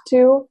have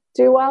to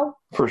do well.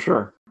 For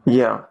sure.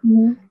 Yeah.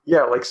 Mhm.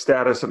 Yeah, like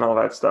status and all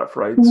that stuff,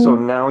 right? So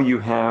Mhm. now you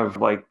have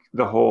like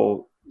the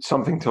whole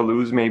something to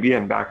lose maybe,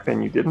 and back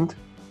then you didn't,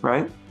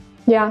 right?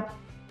 Yeah.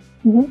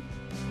 Mhm.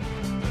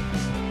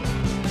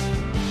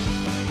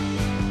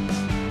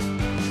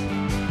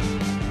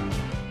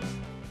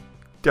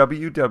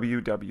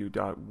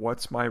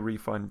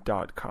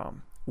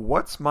 www.whatsmyrefund.com.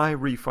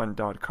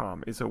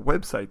 Whatsmyrefund.com is a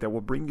website that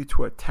will bring you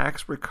to a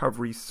tax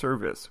recovery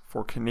service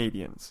for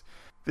Canadians.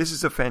 This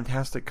is a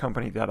fantastic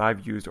company that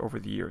I've used over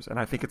the years, and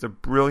I think it's a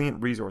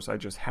brilliant resource. I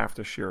just have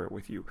to share it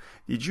with you.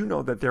 Did you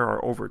know that there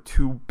are over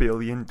 $2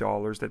 billion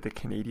that the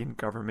Canadian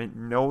government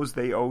knows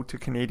they owe to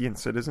Canadian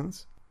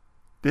citizens?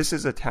 This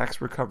is a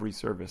tax recovery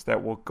service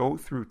that will go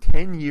through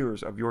 10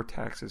 years of your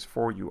taxes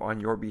for you on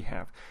your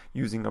behalf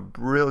using a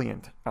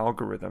brilliant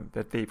algorithm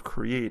that they've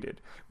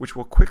created, which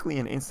will quickly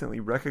and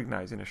instantly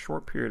recognize in a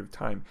short period of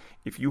time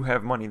if you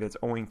have money that's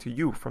owing to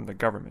you from the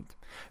government.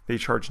 They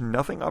charge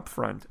nothing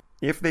upfront.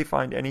 If they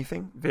find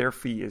anything, their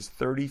fee is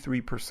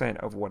 33%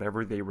 of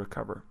whatever they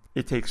recover.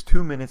 It takes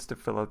 2 minutes to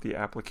fill out the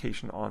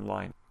application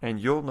online,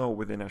 and you'll know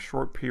within a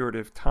short period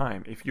of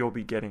time if you'll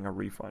be getting a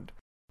refund.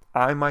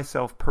 I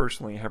myself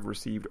personally have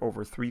received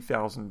over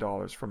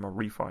 $3,000 from a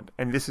refund,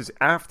 and this is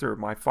after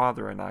my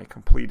father and I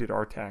completed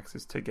our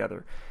taxes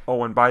together.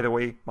 Oh, and by the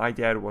way, my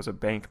dad was a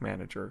bank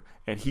manager,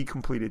 and he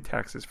completed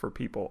taxes for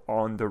people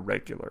on the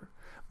regular.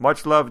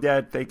 Much love,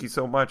 Dad. Thank you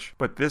so much.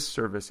 But this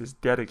service is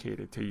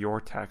dedicated to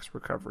your tax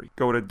recovery.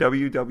 Go to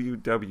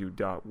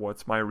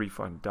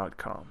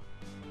www.whatsmyrefund.com.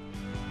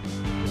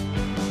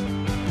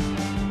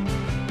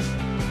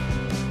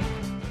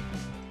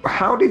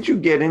 How did you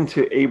get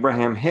into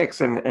Abraham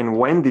Hicks, and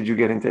when did you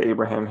get into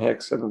Abraham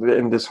Hicks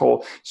and this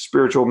whole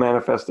spiritual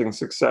manifesting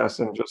success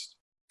and just...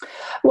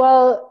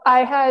 Well,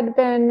 I had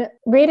been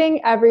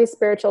reading every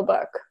spiritual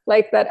book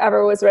like that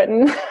ever was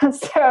written.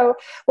 So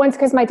once,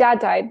 because my dad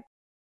died.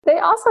 They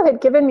also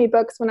had given me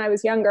books when I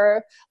was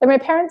younger. Like my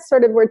parents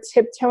sort of were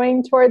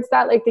tiptoeing towards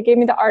that. Like they gave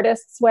me The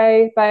Artist's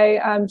Way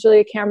by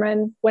Julia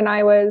Cameron when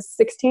I was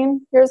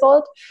 16 years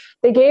old.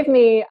 They gave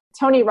me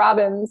Tony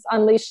Robbins'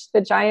 Unleash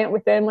the Giant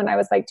Within when I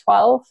was like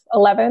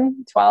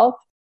 11, 12.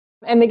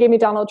 And they gave me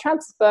Donald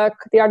Trump's book,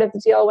 The Art of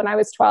the Deal, when I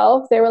was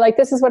 12. They were like,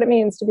 this is what it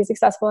means to be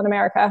successful in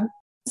America.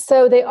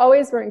 So they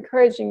always were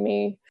encouraging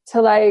me to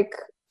like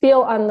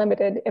feel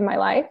unlimited in my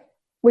life,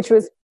 which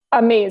was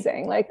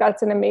amazing. Like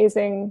that's an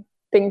amazing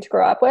thing to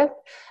grow up with.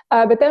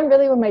 But then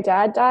really when my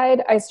dad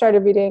died, I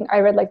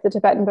read like the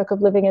Tibetan Book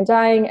of Living and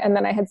Dying. And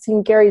then I had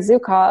seen Gary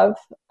Zukov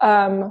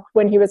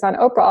when he was on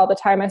Oprah all the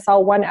time. I saw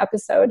one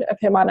episode of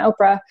him on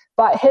Oprah,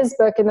 bought his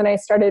book. And then I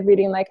started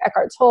reading like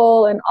Eckhart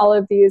Tolle and all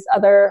of these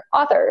other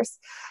authors.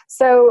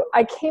 So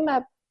I came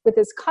up with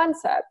this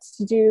concept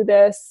to do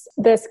this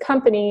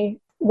company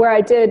where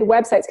I did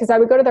websites, because I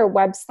would go to their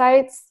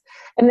websites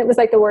and it was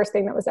like the worst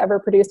thing that was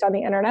ever produced on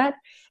the internet.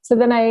 So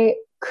then I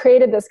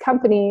created this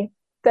company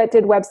that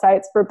did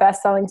websites for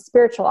best-selling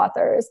spiritual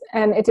authors.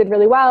 And it did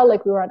really well.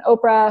 Like we were on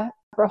Oprah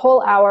for a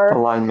whole hour.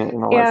 Alignment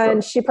and all that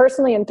And stuff. she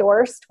personally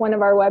endorsed one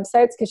of our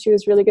websites because she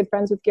was really good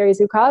friends with Gary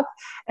Zukov.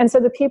 And so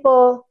the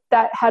people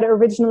that had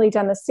originally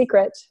done The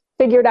Secret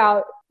figured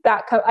out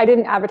that I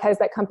didn't advertise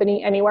that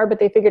company anywhere, but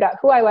they figured out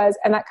who I was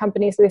and that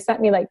company. So they sent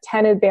me like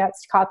 10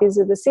 advanced copies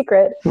of The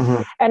Secret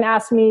and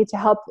asked me to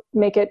help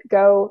make it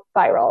go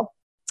viral.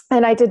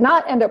 And I did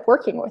not end up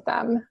working with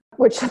them,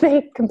 which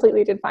they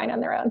completely did fine on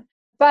their own.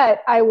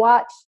 But I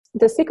watched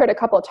The Secret a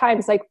couple of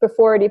times, like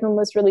before it even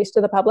was released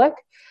to the public.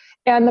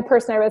 And the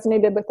person I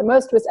resonated with the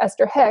most was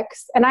Esther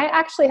Hicks. And I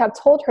actually have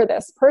told her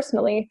this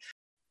personally.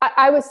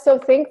 I was so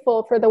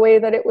thankful for the way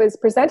that it was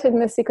presented in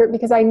The Secret,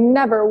 because I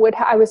never would,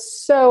 I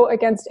was so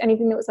against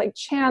anything that was like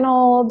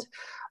channeled,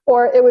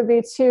 or it would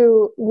be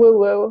too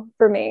woo-woo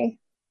for me.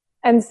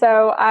 And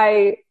so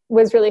I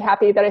was really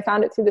happy that I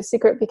found it through The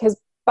Secret, because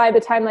by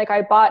the time like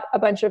I bought a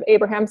bunch of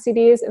Abraham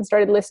CDs and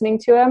started listening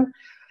to him,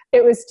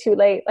 it was too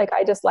late. Like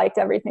I just liked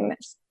everything that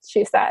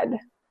she said.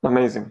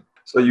 Amazing.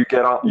 So you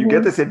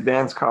get this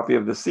advanced copy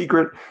of The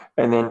Secret,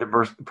 and then the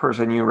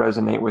person you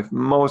resonate with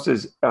most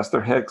is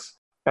Esther Hicks,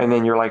 and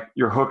then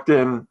you're hooked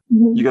in.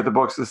 You get the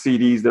books, the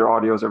CDs, their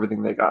audios,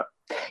 everything they got.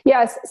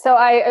 Yes. So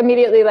I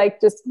immediately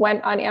like just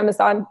went on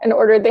Amazon and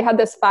ordered. They had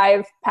this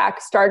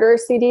 5-pack starter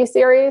CD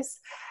series.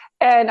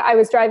 And I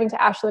was driving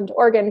to Ashland,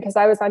 Oregon, because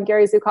I was on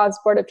Gary Zukov's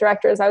board of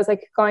directors. I was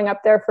like going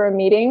up there for a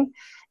meeting,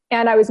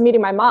 and I was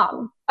meeting my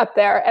mom up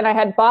there, and I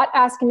had bought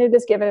Ask and It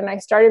Is Given, and I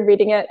started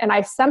reading it, and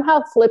I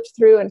somehow flipped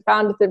through and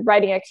found the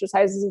writing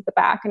exercises at the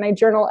back, and I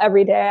journal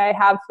every day. I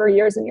have for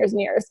years and years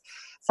and years.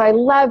 So I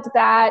loved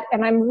that,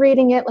 and I'm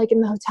reading it like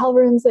in the hotel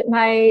rooms at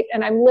night,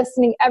 and I'm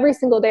listening every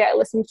single day. I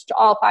listened to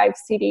all 5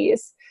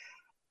 CDs,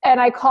 and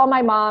I call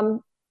my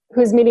mom,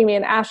 who's meeting me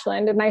in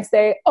Ashland, and I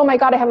say, "Oh my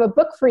God, I have a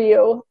book for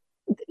you."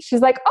 She's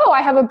like, "Oh,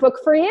 I have a book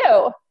for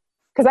you."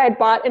 Because I had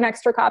bought an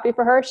extra copy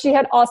for her. She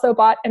had also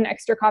bought an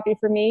extra copy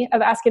for me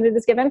of Ask and It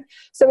Is Given.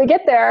 So we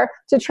get there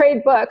to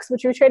trade books,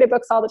 which we traded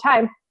books all the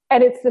time,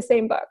 and it's the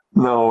same book.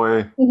 No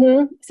way.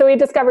 So we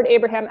discovered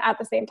Abraham at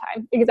the same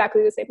time,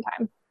 exactly the same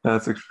time.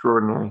 That's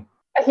extraordinary.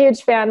 A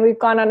huge fan. We've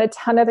gone on a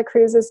ton of the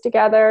cruises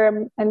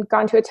together and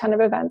gone to a ton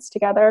of events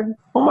together.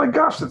 Oh my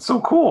gosh, that's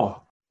so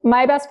cool.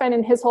 My best friend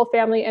and his whole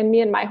family and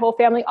me and my whole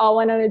family all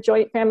went on a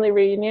joint family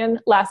reunion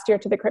last year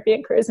to the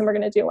Caribbean cruise, and we're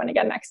going to do one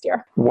again next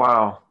year.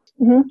 Wow.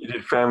 Mm-hmm. You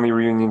did family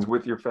reunions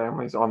with your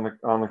families on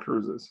the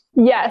cruises.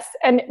 Yes.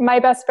 And my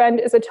best friend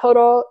is a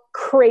total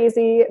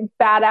crazy,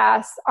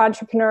 badass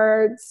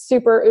entrepreneur,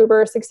 super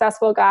uber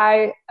successful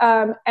guy.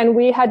 And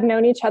we had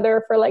known each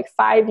other for like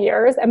 5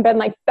 years and been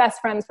like best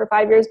friends for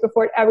 5 years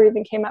before it ever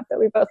even came up that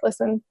we both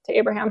listened to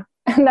Abraham.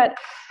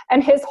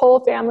 And his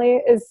whole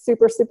family is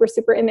super, super,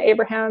 super into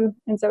Abraham.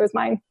 And so is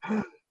mine.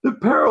 The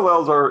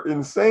parallels are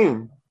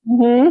insane.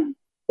 Mm-hmm.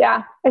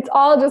 Yeah, it's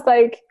all just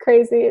like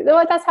crazy.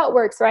 That's how it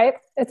works, right?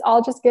 It's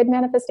all just good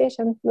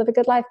manifestation. Live a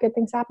good life, good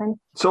things happen.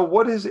 So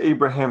what is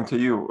Abraham to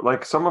you?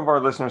 Like, some of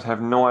our listeners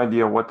have no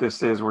idea what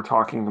this is we're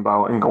talking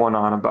about and going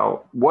on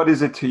about. What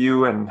is it to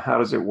you and how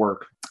does it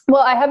work?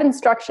 Well, I have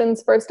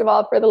instructions, first of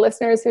all, for the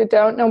listeners who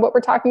don't know what we're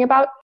talking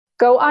about.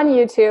 Go on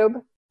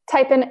YouTube,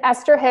 type in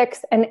Esther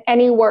Hicks and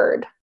any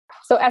word.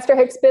 So Esther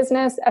Hicks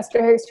business,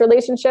 Esther Hicks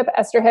relationship,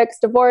 Esther Hicks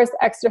divorce,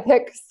 Esther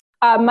Hicks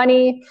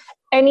money,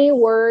 any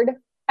word.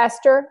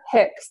 Esther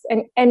Hicks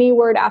and any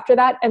word after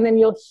that, and then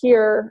you'll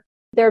hear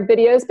their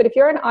videos. But if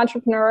you're an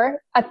entrepreneur,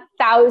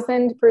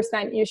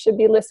 1,000% you should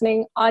be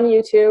listening on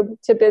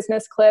YouTube to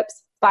business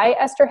clips by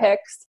Esther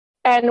Hicks.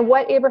 And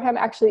what Abraham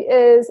actually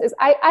is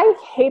I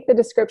hate the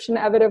description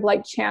of it of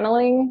like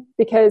channeling,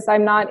 because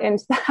I'm not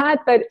into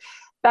that, but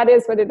that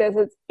is what it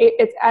is.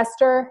 It's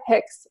Esther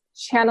Hicks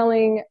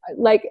channeling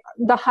like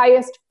the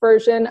highest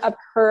version of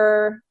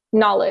her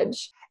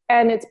knowledge.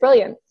 And it's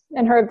brilliant.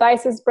 And her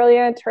advice is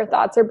brilliant. Her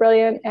thoughts are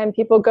brilliant. And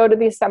people go to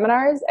these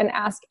seminars and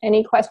ask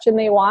any question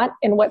they want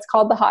in what's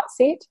called the hot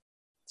seat.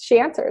 She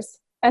answers.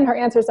 And her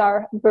answers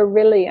are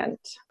brilliant.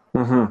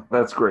 Mm-hmm.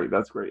 That's great.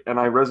 That's great. And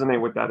I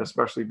resonate with that,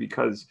 especially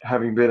because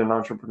having been an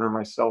entrepreneur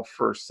myself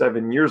for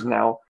 7 years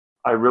now,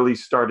 I really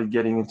started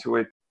getting into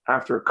it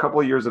after a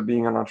couple of years of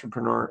being an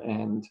entrepreneur.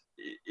 And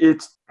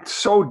it's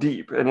so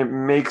deep and it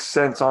makes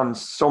sense on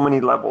so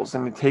many levels.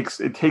 And it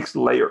takes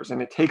layers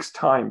and it takes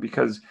time,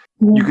 because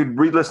you could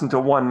re-listen to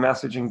one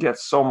message and get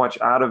so much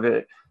out of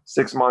it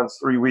 6 months,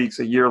 3 weeks,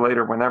 a year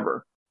later,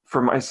 whenever.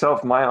 For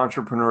myself, my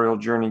entrepreneurial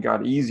journey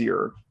got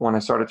easier when I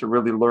started to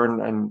really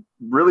learn and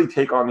really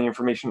take on the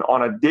information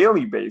on a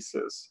daily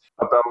basis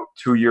about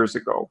 2 years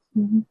ago.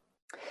 Mm-hmm.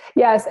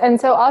 Yes. And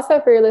so also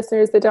for your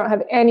listeners that don't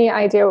have any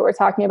idea what we're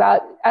talking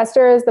about,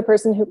 Esther is the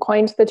person who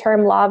coined the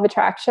term law of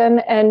attraction.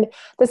 And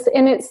this,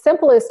 in its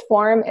simplest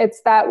form,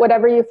 it's that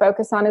whatever you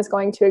focus on is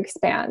going to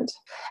expand.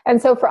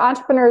 And so for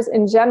entrepreneurs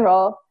in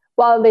general,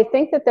 while they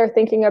think that they're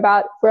thinking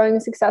about growing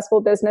a successful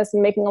business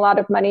and making a lot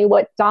of money,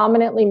 what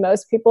dominantly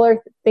most people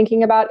are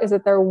thinking about is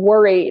that they're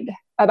worried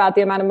about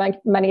the amount of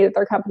money that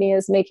their company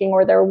is making,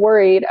 or they're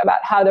worried about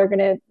how they're going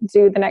to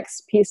do the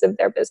next piece of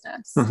their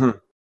business. Mm-hmm.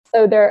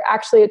 So they're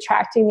actually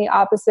attracting the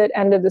opposite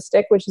end of the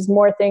stick, which is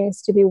more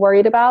things to be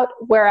worried about.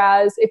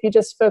 Whereas if you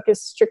just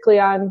focus strictly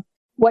on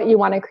what you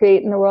want to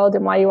create in the world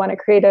and why you want to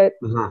create it,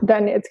 mm-hmm.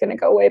 then it's going to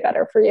go way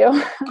better for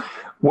you.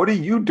 What do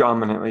you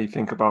dominantly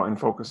think about and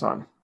focus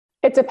on?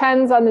 It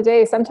depends on the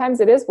day. Sometimes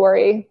it is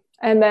worry.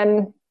 And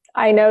then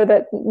I know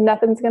that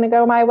nothing's going to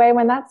go my way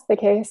when that's the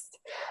case.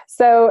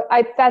 So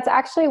that's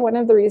actually one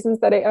of the reasons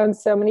that I own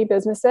so many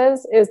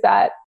businesses, is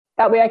that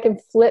way I can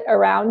flit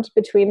around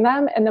between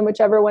them. And then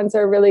whichever ones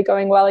are really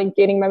going well and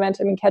gaining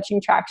momentum and catching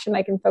traction,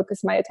 I can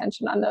focus my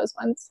attention on those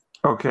ones.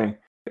 Okay.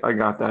 I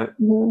got that.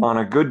 Mm-hmm. On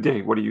a good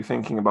day, what are you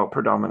thinking about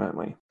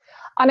predominantly?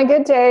 On a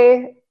good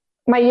day,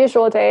 my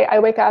usual day, I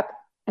wake up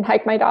and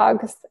hike my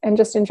dogs and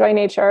just enjoy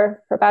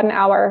nature for about an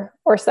hour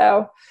or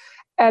so.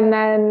 And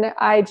then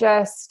I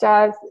just,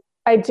 I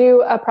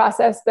do a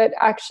process that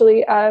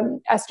actually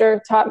Esther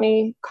taught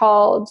me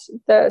called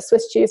the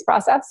Swiss cheese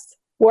process,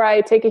 where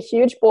I take a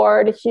huge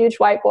board, a huge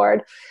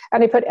whiteboard,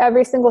 and I put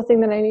every single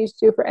thing that I need to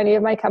do for any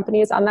of my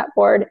companies on that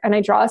board, and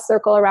I draw a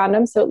circle around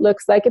them so it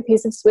looks like a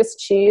piece of Swiss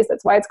cheese.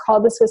 That's why it's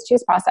called the Swiss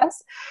cheese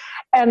process.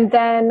 And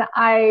then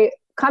I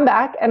come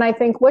back and I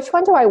think, which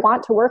one do I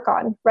want to work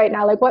on right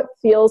now? Like, what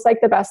feels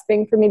like the best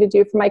thing for me to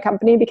do for my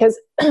company? Because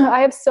I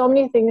have so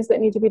many things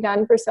that need to be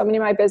done for so many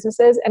of my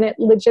businesses, and it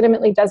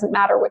legitimately doesn't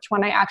matter which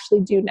one I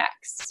actually do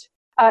next.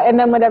 And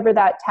then whatever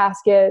that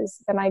task is,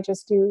 then I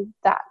just do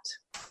that.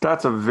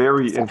 That's a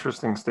very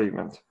interesting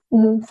statement.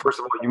 Mm-hmm. First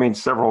of all, you made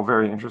several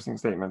very interesting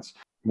statements.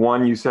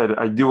 One, you said,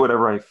 I do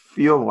whatever I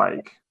feel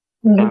like.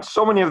 Mm-hmm. And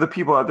so many of the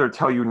people out there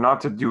tell you not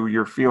to do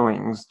your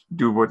feelings,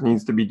 do what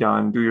needs to be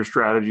done, do your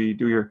strategy,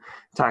 do your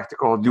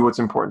tactical, do what's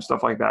important,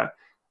 stuff like that.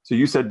 So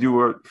you said, do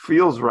what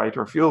feels right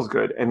or feels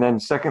good. And then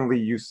secondly,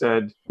 you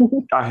said,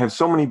 I have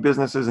so many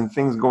businesses and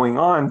things going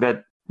on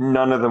that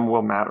none of them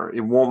will matter.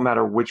 It won't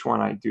matter which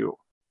one I do.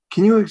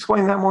 Can you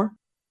explain that more?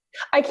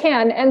 I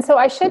can. And so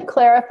I should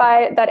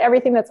clarify that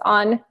everything that's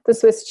on the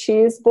Swiss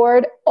cheese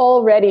board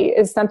already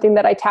is something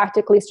that I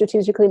tactically,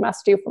 strategically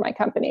must do for my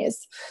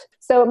companies.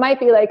 So it might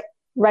be like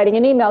writing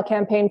an email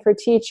campaign for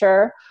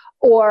teacher,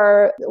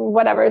 or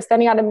whatever,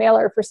 sending out a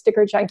mailer for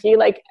Sticker Junkie.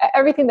 Like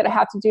everything that I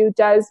have to do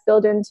does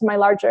build into my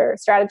larger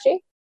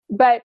strategy.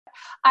 But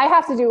I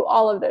have to do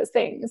all of those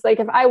things. Like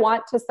if I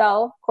want to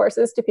sell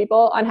courses to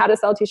people on how to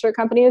sell t-shirt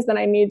companies, then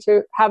I need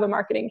to have a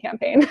marketing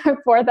campaign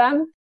for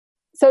them.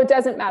 So it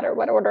doesn't matter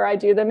what order I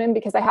do them in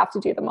because I have to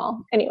do them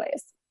all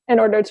anyways in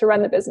order to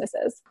run the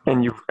businesses.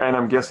 And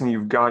I'm guessing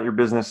you've got your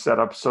business set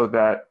up so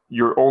that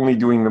you're only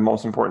doing the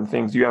most important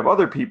things. Do you have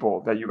other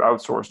people that you've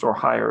outsourced or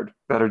hired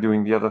that are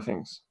doing the other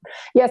things?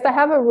 Yes, I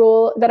have a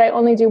rule that I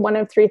only do one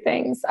of three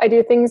things. I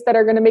do things that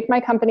are going to make my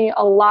company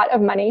a lot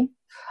of money.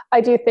 I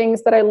do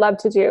things that I love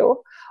to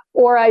do,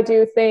 or I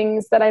do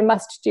things that I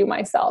must do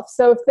myself.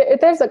 So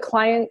if there's a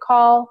client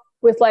call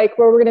with like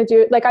where we're going to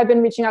do, like I've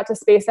been reaching out to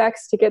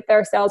SpaceX to get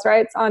their sales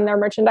rights on their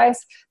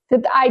merchandise,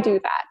 I do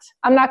that.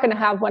 I'm not going to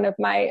have one of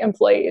my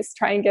employees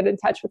try and get in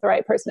touch with the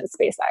right person at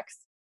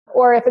SpaceX.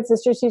 Or if it's a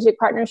strategic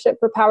partnership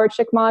for Power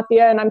Chick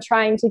Mafia and I'm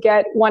trying to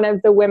get one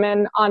of the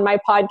women on my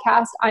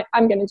podcast,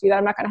 I'm going to do that.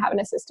 I'm not going to have an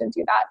assistant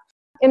do that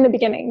in the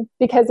beginning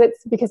because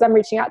I'm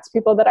reaching out to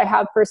people that I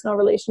have personal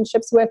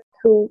relationships with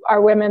who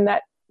are women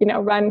that, you know,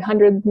 run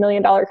 $100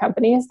 million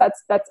companies.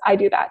 I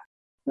do that.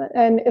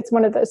 And it's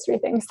one of those three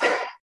things.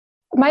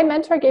 My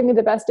mentor gave me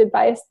the best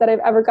advice that I've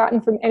ever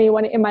gotten from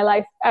anyone in my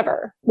life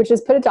ever, which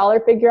is put a dollar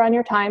figure on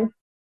your time.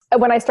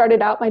 When I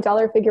started out, my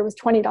dollar figure was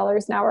 $20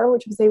 an hour,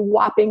 which was a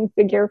whopping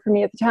figure for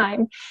me at the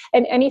time.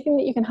 And anything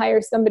that you can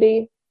hire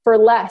somebody for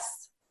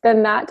less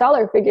than that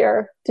dollar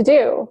figure to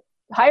do,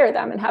 hire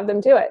them and have them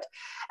do it.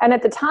 And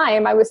at the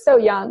time, I was so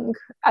young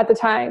at the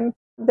time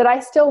that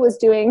I still was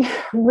doing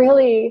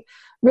really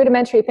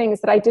rudimentary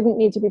things that I didn't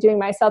need to be doing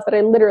myself that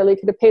I literally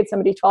could have paid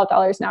somebody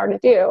 $12 an hour to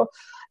do.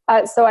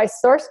 So I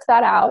sourced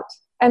that out.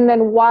 And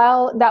then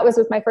while that was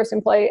with my first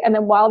employee, and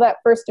then while that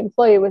first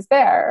employee was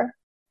there,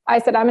 I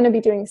said, I'm going to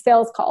be doing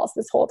sales calls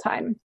this whole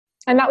time.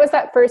 And that was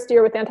that first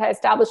year with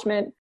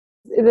anti-establishment.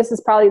 This is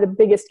probably the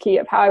biggest key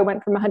of how I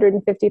went from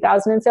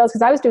 150,000 in sales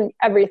because I was doing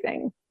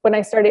everything when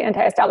I started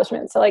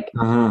anti-establishment. So like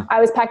I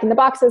was packing the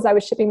boxes, I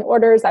was shipping the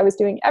orders, I was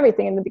doing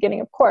everything in the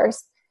beginning, of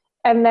course.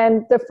 And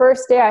then the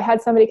first day I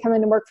had somebody come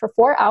in and work for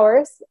 4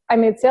 hours. I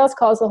made sales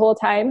calls the whole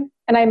time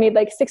and I made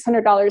like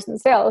 $600 in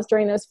sales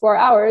during those 4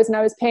 hours. And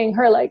I was paying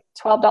her like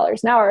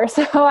 $12 an hour.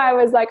 So I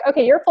was like,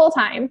 okay, you're full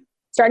time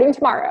starting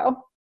tomorrow.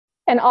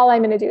 And all I'm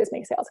going to do is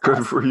make sales calls.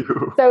 Good for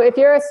you. So if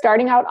you're a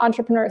starting out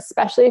entrepreneur,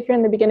 especially if you're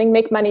in the beginning,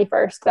 make money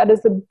first. That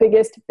is the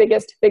biggest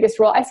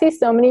rule. I see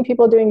so many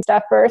people doing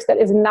stuff first that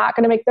is not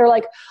going to make, they're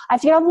like, I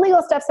have to get all the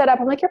legal stuff set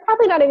up. I'm like, you're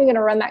probably not even going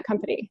to run that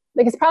company.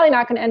 Like it's probably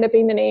not going to end up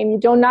being the name. You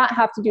do not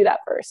have to do that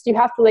first. You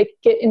have to like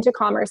get into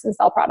commerce and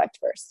sell product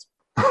first.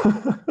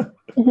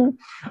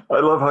 I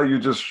love how you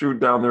just shoot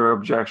down their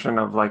objection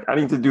of like, I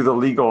need to do the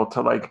legal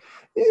to like,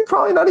 you're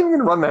probably not even going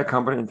to run that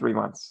company in 3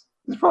 months.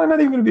 It's probably not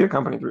even going to be a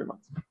company in 3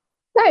 months.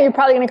 No, you're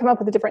probably going to come up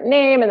with a different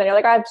name. And then you're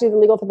like, I have to do the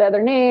legal for the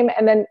other name.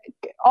 And then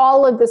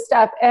all of this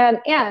stuff. And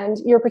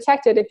you're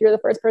protected if you're the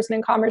first person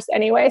in commerce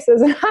anyway. So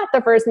it's not the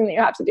first thing that you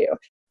have to do.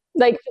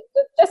 Like,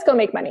 just go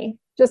make money.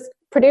 Just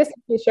produce a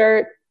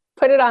t-shirt,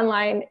 put it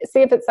online, see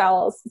if it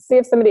sells, see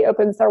if somebody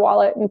opens their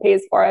wallet and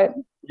pays for it.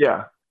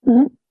 Yeah.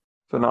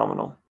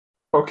 Phenomenal.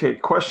 Okay.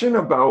 Question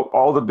about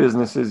all the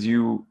businesses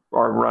you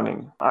are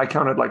running. I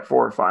counted like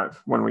 4 or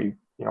 5 when we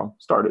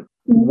started.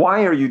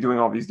 Why are you doing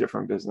all these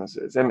different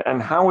businesses?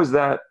 And how is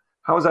that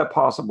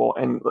possible?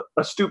 And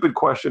a stupid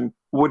question,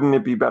 wouldn't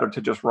it be better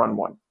to just run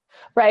one?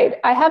 Right.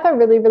 I have a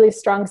really, really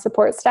strong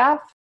support staff.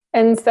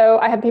 And so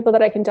I have people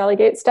that I can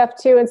delegate stuff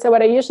to. And so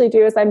what I usually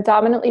do is I'm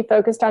dominantly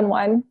focused on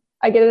one.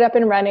 I get it up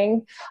and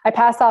running. I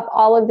pass off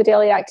all of the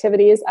daily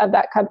activities of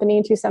that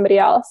company to somebody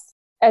else.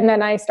 And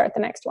then I start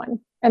the next one.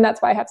 And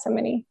that's why I have so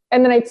many.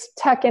 And then I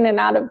tuck in and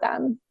out of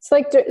them.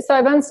 So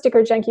I've owned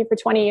Sticker Junkie for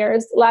 20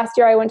 years. Last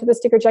year, I went to the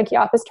Sticker Junkie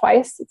office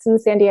twice. It's in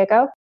San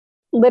Diego,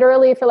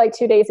 literally for like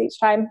 2 days each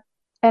time.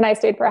 And I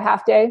stayed for a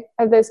half day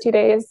of those 2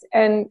 days.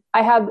 And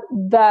I have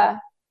the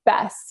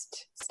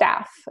best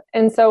staff.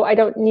 And so I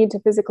don't need to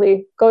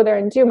physically go there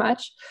and do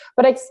much,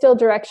 but I still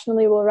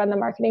directionally will run the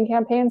marketing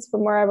campaigns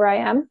from wherever I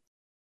am.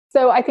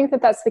 So I think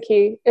that that's the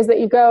key, is that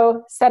you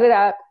go set it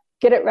up,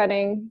 get it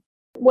running.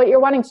 What you're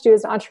wanting to do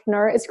as an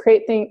entrepreneur is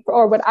create things,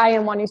 or what I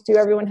am wanting to do,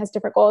 everyone has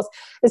different goals,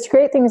 is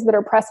create things that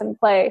are press and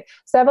play.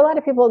 So I have a lot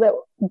of people that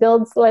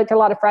builds, like a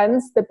lot of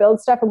friends that build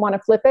stuff and want to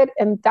flip it.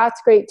 And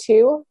that's great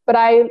too. But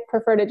I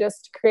prefer to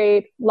just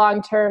create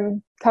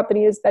long-term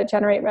companies that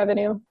generate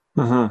revenue.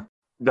 Mm-hmm.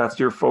 That's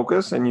your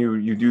focus, and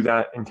you do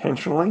that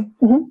intentionally.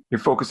 Mm-hmm. Your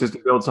focus is to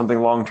build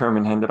something long-term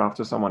and hand it off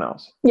to someone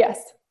else. Yes.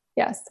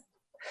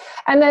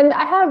 And then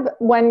I have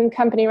one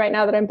company right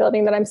now that I'm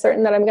building that I'm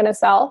certain that I'm going to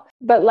sell,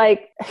 but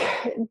like,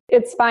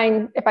 it's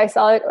fine if I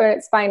sell it or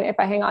it's fine if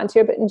I hang on to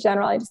it. But in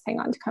general, I just hang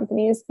on to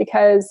companies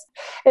because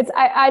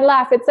I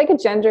laugh. It's like a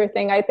gender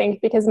thing, I think,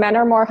 because men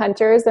are more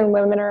hunters and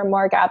women are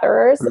more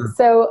gatherers. Mm.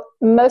 So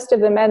most of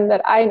the men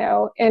that I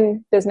know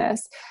in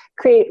business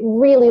create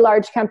really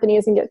large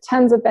companies and get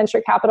tons of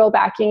venture capital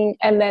backing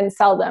and then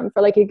sell them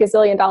for like $1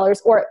 gazillion,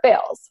 or it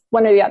fails,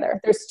 one or the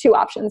other. There's 2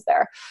 options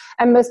there.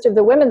 And most of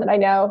the women that I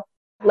know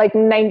Like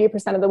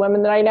 90% of the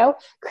women that I know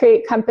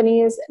create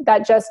companies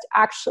that just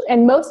actually,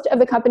 and most of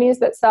the companies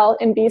that sell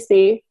in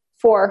BC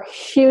for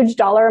huge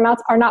dollar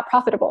amounts are not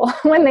profitable.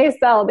 When they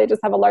sell, they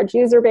just have a large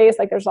user base.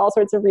 Like there's all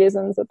sorts of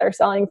reasons that they're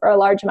selling for a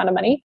large amount of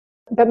money.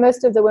 But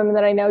most of the women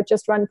that I know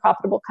just run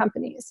profitable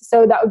companies.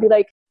 So that would be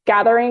like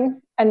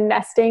gathering and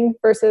nesting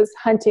versus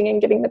hunting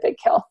and getting the big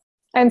kill.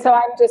 And so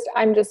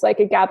I'm just like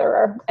a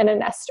gatherer and a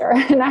nester.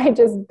 And I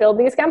just build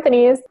these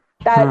companies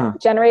that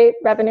generate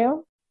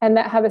revenue and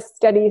that have a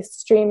steady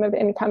stream of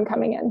income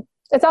coming in.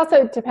 It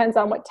also depends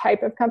on what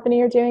type of company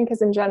you're doing,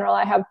 because in general,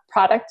 I have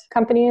product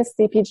companies,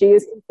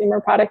 CPGs, consumer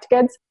product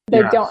goods.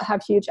 They don't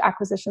have huge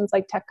acquisitions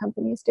like tech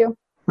companies do.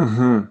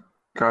 Mm-hmm.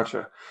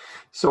 Gotcha.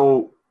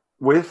 So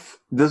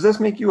does this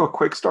make you a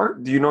quick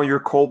start? Do you know your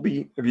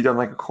Colby? Have you done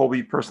like a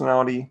Colby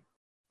personality?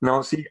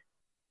 No, see?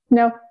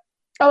 No.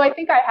 Oh, I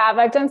think I have.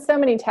 I've done so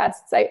many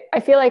tests. I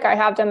feel like I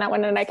have done that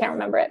one and I can't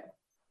remember it.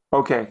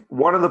 Okay.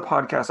 One of the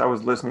podcasts I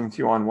was listening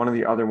to on one of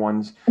the other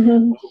ones,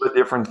 all the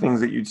different things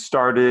that you'd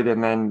started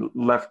and then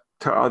left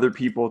to other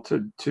people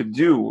to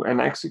do and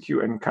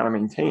execute and kind of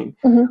maintain.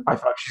 I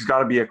thought she's got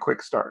to be a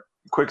quick start.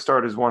 Quick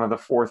start is one of the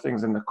 4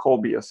 things in the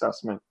Colby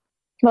assessment.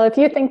 Well, if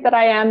you think that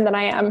I am, then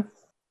I am.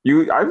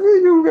 I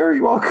think you very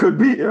well could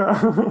be. Yeah.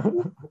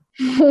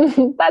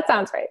 That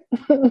sounds right.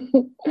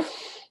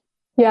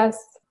 Yes.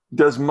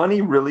 Does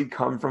money really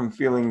come from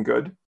feeling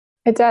good?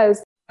 It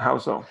does. How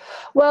so?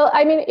 Well,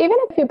 I mean, even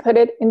if you put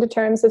it into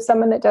terms of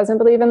someone that doesn't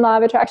believe in law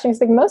of attraction,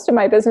 it's like most of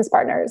my business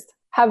partners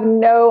have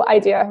no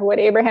idea what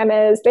Abraham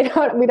is.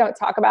 We don't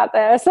talk about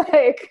this.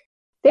 Like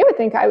they would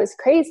think I was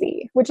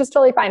crazy, which is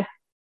totally fine.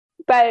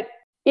 But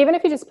even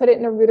if you just put it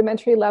in a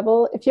rudimentary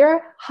level, if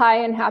you're high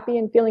and happy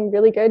and feeling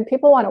really good,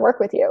 people want to work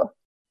with you.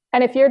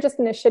 And if you're just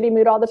in a shitty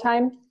mood all the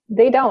time,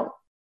 they don't.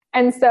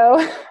 And so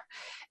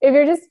if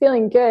you're just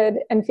feeling good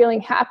and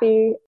feeling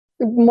happy,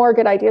 more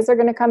good ideas are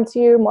going to come to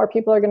you. More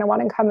people are going to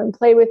want to come and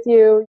play with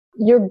you.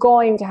 You're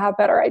going to have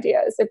better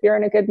ideas if you're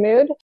in a good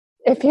mood.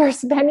 If you're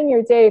spending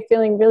your day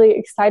feeling really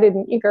excited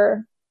and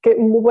eager,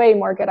 way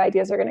more good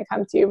ideas are going to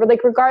come to you. But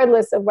like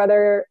regardless of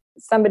whether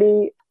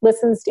somebody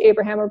listens to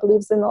Abraham or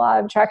believes in the law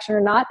of attraction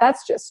or not,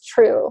 that's just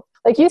true.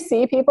 Like you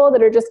see people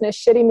that are just in a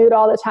shitty mood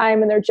all the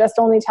time and they're just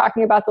only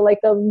talking about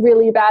the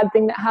really bad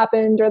thing that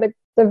happened or the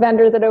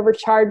vendor that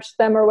overcharged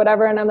them or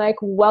whatever. And I'm like,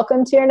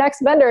 welcome to your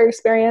next vendor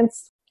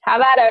experience.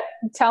 Have at it.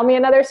 Tell me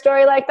another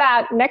story like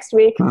that next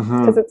week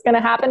because it's going to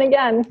happen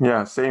again.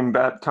 Yeah, same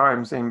bad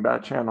time, same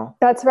bad channel.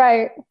 That's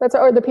right.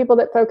 Or the people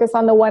that focus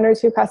on the 1 or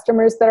 2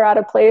 customers that are out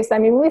of place. I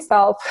mean, we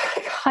sell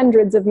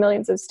hundreds of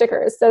millions of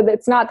stickers. So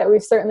it's not that we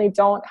certainly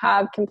don't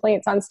have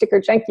complaints on Sticker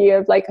Junkie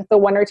of like the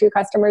 1 or 2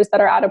 customers that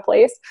are out of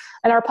place.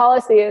 And our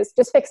policy is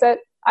just fix it.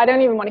 I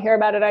don't even want to hear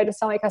about it. I just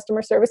tell my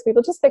customer service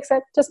people, just fix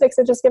it. Just fix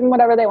it. Just give them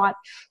whatever they want.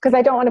 Because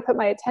I don't want to put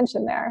my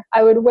attention there.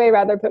 I would way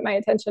rather put my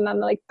attention on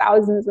like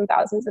thousands and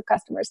thousands of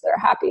customers that are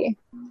happy.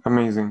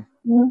 Amazing.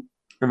 And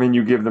then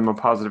you give them a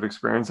positive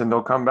experience and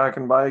they'll come back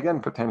and buy again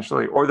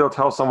potentially. Or they'll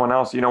tell someone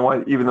else, you know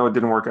what, even though it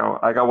didn't work out,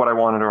 I got what I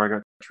wanted or I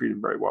got treated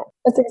very well.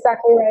 That's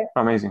exactly right.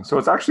 Amazing. So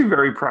it's actually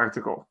very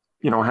practical.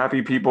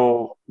 Happy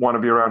people want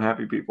to be around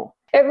happy people.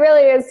 It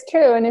really is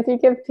true. And if you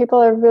give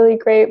people a really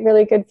great,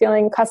 really good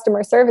feeling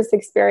customer service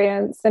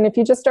experience, and if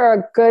you just are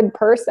a good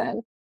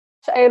person,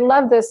 I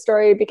love this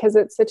story because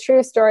it's a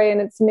true story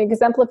and it's an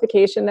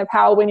exemplification of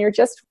how when you're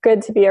just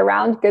good to be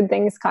around, good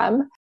things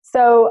come.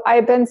 So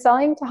I've been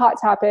selling to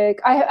Hot Topic.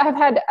 I've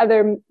had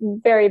other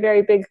very,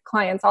 very big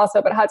clients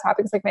also, but Hot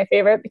Topic is like my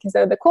favorite because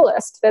they're the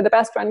coolest. They're the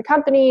best run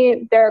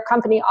company. Their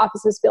company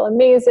offices feel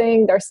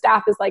amazing. Their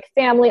staff is like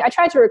family. I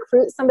tried to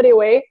recruit somebody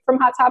away from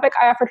Hot Topic.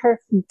 I offered her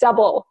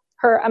double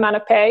her amount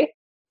of pay.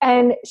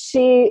 And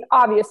she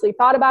obviously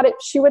thought about it.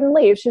 She wouldn't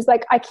leave. She's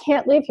like, I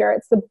can't leave here.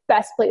 It's the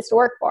best place to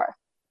work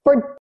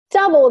for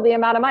double the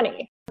amount of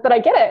money. But I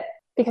get it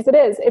because it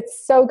is.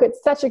 It's so good.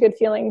 Such a good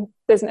feeling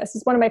business.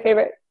 It's one of my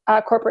favorite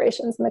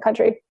corporations in the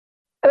country.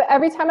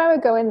 Every time I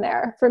would go in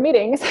there for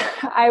meetings,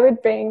 I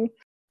would bring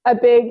a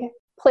big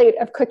plate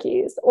of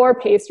cookies or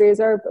pastries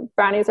or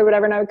brownies or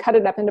whatever, and I would cut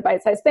it up into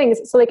bite-sized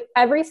things. So like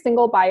every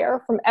single buyer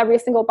from every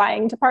single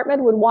buying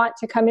department would want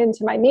to come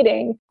into my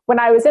meeting when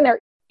I was in there.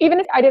 Even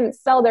if I didn't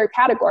sell their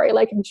category,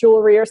 like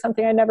jewelry or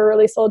something, I never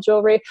really sold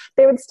jewelry,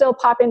 they would still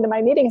pop into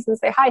my meetings and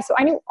say hi. So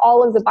I knew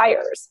all of the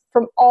buyers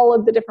from all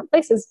of the different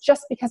places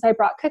just because I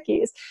brought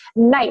cookies.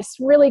 Nice,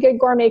 really good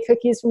gourmet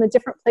cookies from a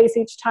different place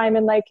each time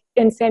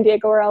in San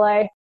Diego or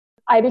LA.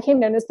 I became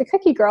known as the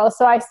cookie girl.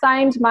 So I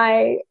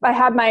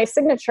had my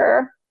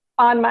signature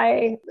on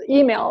my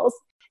emails,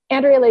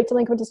 Andrea Lake,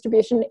 Delinquent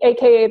Distribution,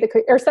 AKA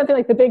or something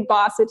like the big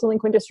boss at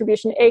Delinquent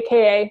Distribution,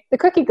 AKA the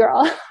cookie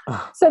girl.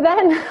 So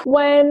then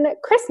when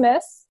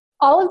Christmas,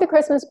 all of the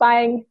Christmas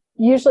buying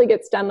usually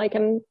gets done,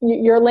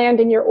 you're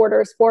landing your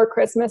orders for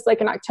Christmas,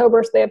 like in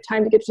October, so they have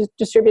time to get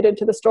distributed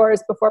to the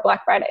stores before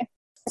Black Friday.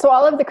 So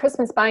all of the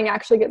Christmas buying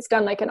actually gets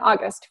done like in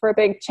August for a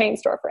big chain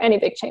store, for any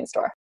big chain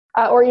store,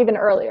 or even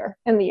earlier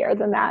in the year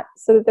than that,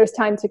 so that there's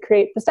time to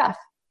create the stuff.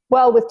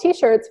 Well, with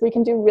t-shirts, we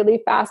can do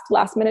really fast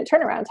last minute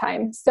turnaround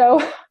time.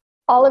 So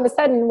all of a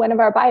sudden, one of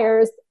our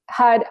buyers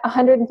had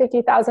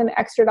 $150,000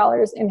 extra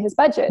dollars in his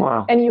budget.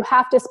 Wow. And you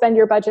have to spend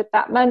your budget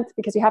that month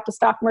because you have to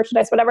stock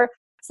merchandise, whatever.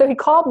 So he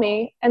called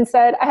me and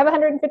said, I have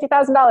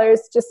 $150,000.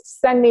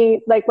 Just send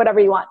me like whatever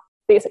you want,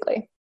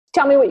 basically.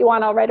 Tell me what you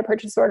want. I'll write a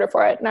purchase order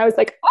for it. And I was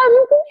like,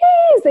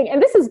 amazing.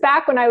 And this is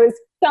back when I was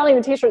selling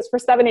the t-shirts for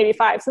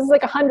 $785. So this is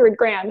like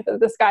 $100,000 that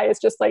this guy is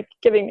just like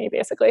giving me,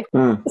 basically.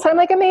 So I'm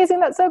like, amazing.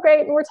 That's so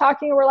great. And we're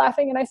talking and we're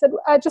laughing. And I said,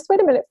 just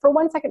wait a minute for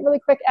 1 second, really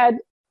quick, Ed.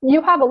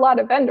 You have a lot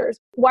of vendors.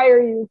 Why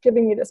are you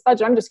giving me this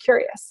budget? I'm just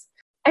curious.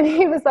 And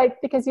he was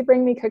like, because you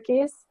bring me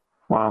cookies.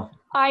 Wow.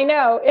 I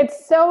know.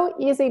 It's so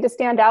easy to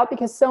stand out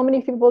because so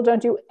many people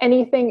don't do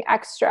anything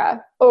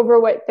extra over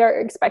what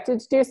they're expected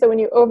to do. So when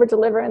you over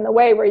deliver in the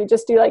way where you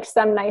just do like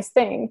some nice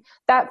thing,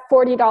 that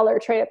 $40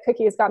 tray of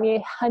cookies got me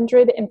a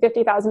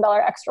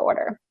 $150,000 extra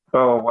order.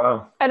 Oh,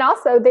 wow. And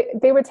also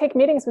they would take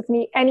meetings with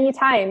me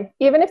anytime,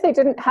 even if they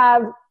didn't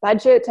have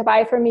budget to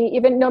buy from me,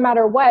 even no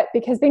matter what,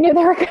 because they knew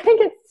they were going to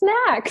get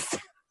snacks.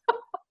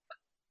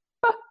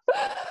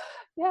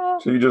 Yeah.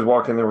 So you just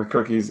walk in there with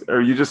cookies,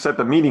 or you just set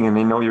the meeting and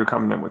they know you're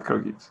coming in with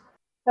cookies.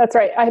 That's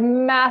right. A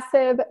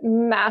massive,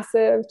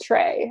 massive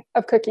tray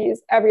of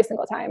cookies every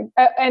single time.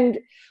 And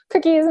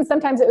cookies, and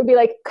sometimes it would be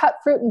like cut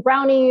fruit and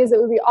brownies.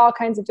 It would be all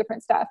kinds of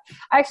different stuff.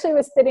 I actually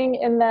was sitting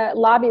in the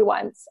lobby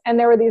once, and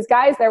there were these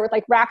guys there with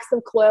like racks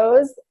of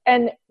clothes,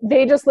 and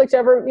they just looked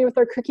over at me with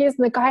their cookies,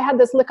 and the guy had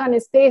this look on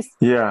his face.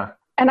 Yeah.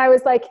 And I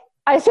was like,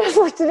 I just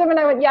looked at him and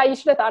I went, yeah, you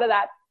should have thought of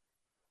that.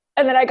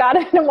 And then I got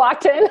in and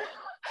walked in.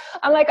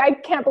 I'm like, I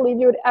can't believe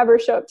you would ever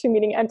show up to a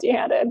meeting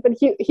empty-handed. But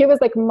he was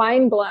like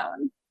mind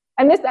blown.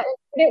 And it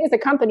was a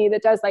company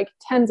that does like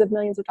tens of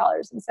millions of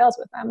dollars in sales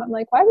with them. I'm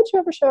like, why would you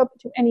ever show up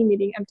to any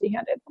meeting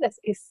empty-handed? That is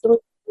a silly,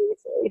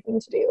 silly thing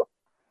to do.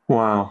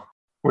 Wow.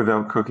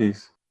 Without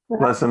cookies. Yeah.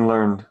 Lesson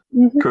learned.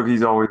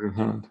 Cookies always in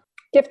hand.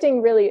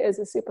 Gifting really is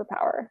a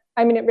superpower.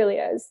 I mean, it really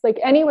is. Like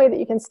any way that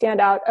you can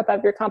stand out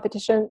above your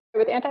competition.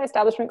 With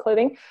anti-establishment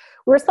clothing,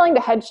 we're selling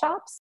to head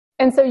shops.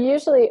 And so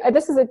usually,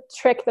 this is a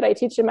trick that I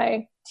teach in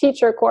my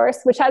teacher course,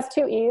 which has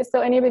 2 E's. So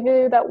any of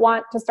you that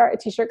want to start a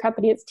t-shirt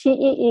company, it's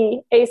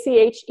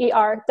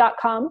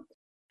TEEACHER.com.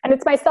 And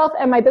it's myself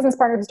and my business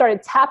partner who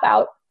started Tap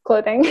Out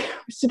Clothing,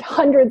 which did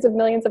hundreds of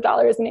millions of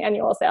dollars in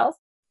annual sales.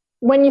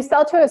 When you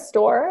sell to a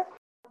store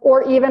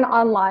or even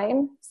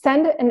online,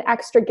 send an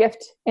extra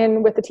gift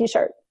in with the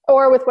t-shirt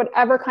or with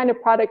whatever kind of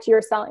product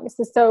you're selling.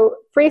 So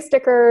free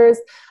stickers,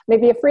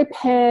 maybe a free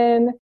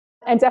pin,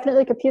 and definitely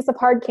like a piece of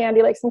hard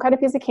candy, like some kind of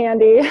piece of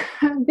candy,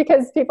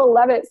 because people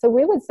love it. So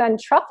we would send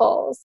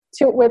truffles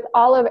with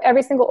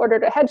every single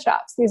order to head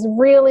shops, these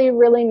really,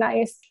 really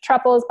nice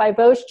truffles by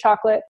Vosges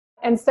Chocolate.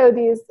 And so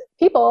these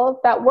people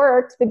that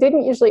worked, that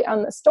didn't usually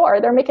own the store,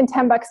 they're making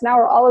 $10 an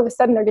hour. All of a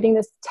sudden they're getting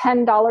this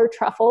 $10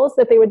 truffles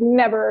that they would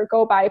never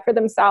go buy for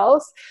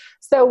themselves.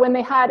 So when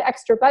they had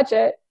extra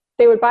budget,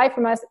 they would buy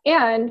from us.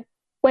 And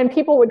when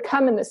people would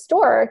come in the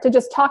store to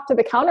just talk to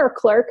the counter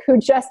clerk who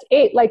just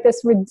ate like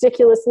this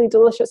ridiculously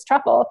delicious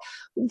truffle,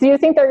 do you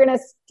think they're going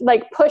to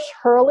like push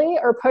Hurley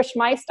or push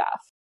my stuff?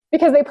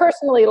 Because they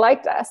personally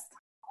liked us.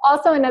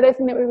 Also, another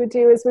thing that we would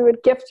do is we would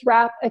gift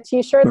wrap a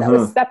t-shirt that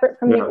was separate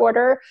from the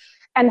order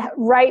and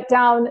write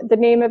down the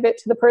name of it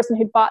to the person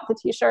who'd bought the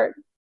t-shirt.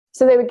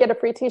 So they would get a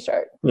free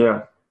t-shirt.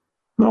 Yeah.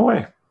 No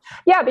way.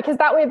 Yeah, because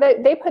that way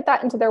they put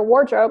that into their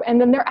wardrobe and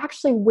then they're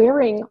actually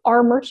wearing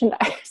our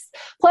merchandise.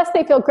 Plus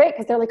they feel great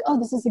because they're like, oh,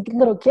 this is a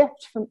little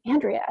gift from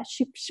Andrea.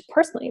 She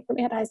personally, from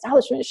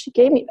Anti-Establishment, she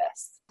gave me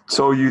this.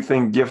 So you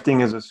think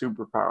gifting is a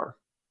superpower?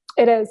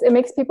 It is. It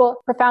makes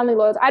people profoundly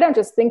loyal. I don't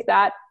just think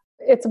that.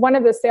 It's one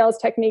of the sales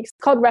techniques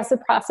called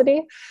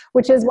reciprocity,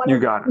 which is one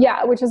of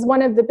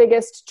the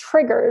biggest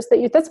triggers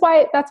that's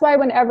why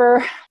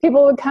whenever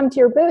people would come to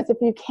your booth, if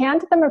you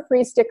hand them a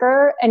free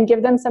sticker and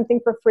give them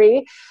something for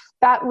free,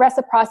 that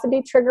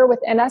reciprocity trigger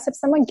within us, if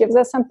someone gives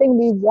us something,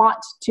 we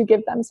want to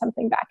give them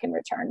something back in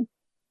return.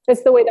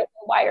 It's the way that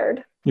we're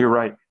wired. You're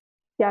right.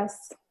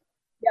 Yes.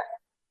 Yeah.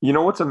 You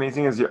know what's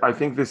amazing is I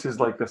think this is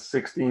like the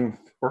 16th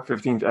or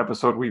 15th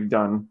episode we've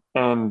done,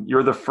 and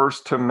you're the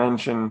first to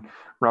mention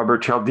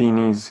Robert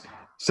Cialdini's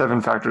 7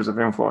 Factors of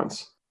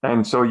Influence.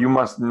 And so you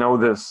must know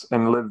this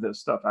and live this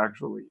stuff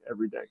actually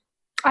every day.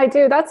 I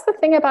do. That's the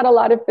thing about a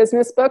lot of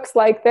business books,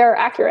 like they're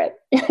accurate,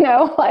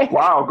 like.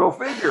 Wow, go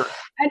figure.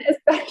 And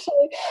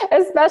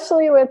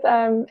especially with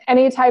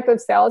any type of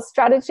sales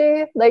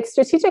strategy, like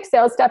strategic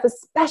sales stuff,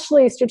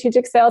 especially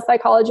strategic sales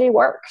psychology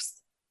works.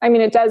 I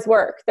mean, it does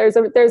work. There's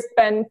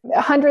been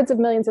hundreds of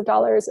millions of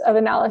dollars of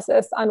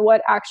analysis on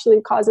what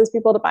actually causes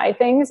people to buy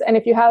things. And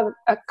if you have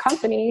a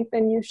company,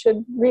 then you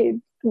should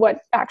read what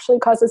actually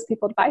causes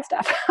people to buy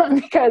stuff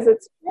because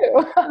it's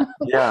true.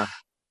 Yeah.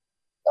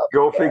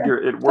 Go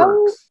figure. It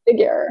works. Go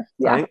figure.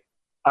 Yeah. Right?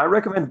 I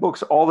recommend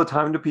books all the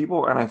time to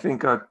people. And I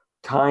think a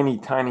tiny,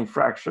 tiny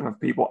fraction of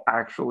people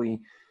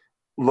actually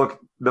look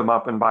them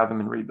up and buy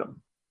them and read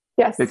them.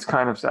 Yes. It's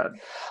kind of sad.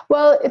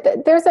 Well,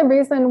 there's a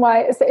reason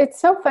why.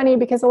 It's so funny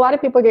because a lot of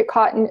people get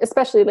caught in,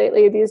 especially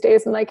lately these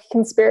days, in like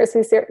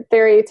conspiracy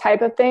theory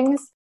type of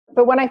things.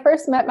 But when I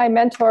first met my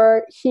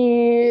mentor,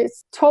 he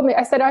told me,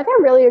 I said, are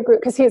there really a group,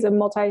 because he's a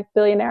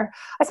multi-billionaire.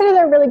 I said, are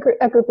there really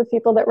a group of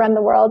people that run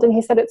the world? And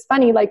he said, it's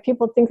funny, like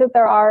people think that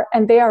there are,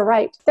 and they are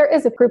right. There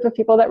is a group of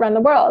people that run the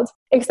world,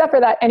 except for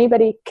that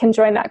anybody can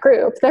join that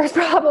group. There's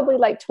probably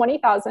like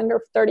 20,000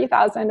 or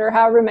 30,000 or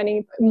however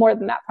many, more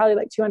than that, probably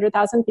like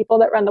 200,000 people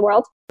that run the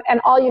world.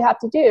 And all you have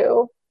to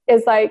do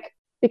is like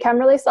become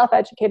really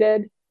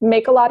self-educated,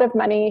 make a lot of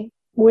money,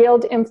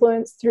 wield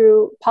influence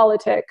through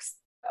politics.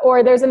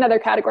 Or there's another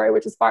category,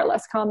 which is far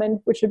less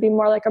common, which would be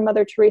more like a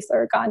Mother Teresa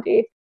or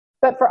Gandhi.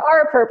 But for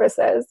our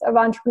purposes of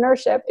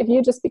entrepreneurship, if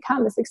you just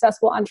become a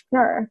successful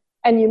entrepreneur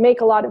and you make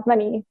a lot of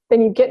money,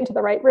 then you get into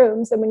the right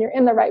rooms. And when you're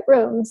in the right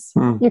rooms,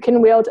 you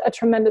can wield a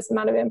tremendous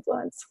amount of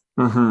influence.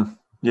 Mm-hmm.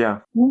 Yeah.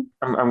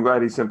 Mm-hmm. I'm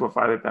glad he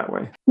simplified it that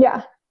way.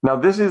 Yeah. Now,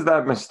 this is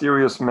that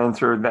mysterious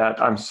mentor that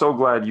I'm so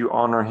glad you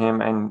honor him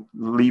and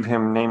leave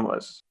him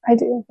nameless. I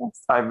do,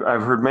 yes.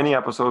 I've heard many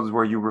episodes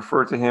where you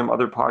refer to him,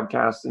 other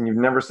podcasts, and you've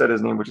never said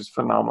his name, which is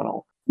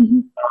phenomenal.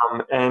 Mm-hmm.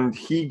 And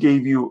he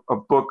gave you a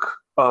book,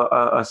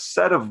 a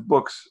set of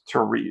books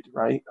to read,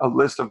 right? A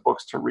list of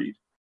books to read.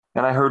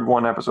 And I heard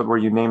one episode where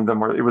you named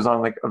them, or it was on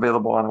like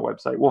available on a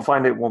website. We'll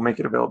find it. We'll make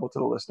it available to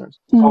the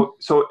listeners. Mm-hmm.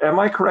 So am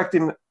I correct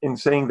in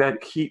saying that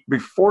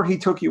before he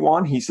took you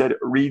on, he said,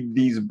 read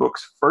these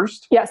books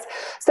first? Yes.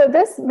 So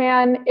this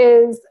man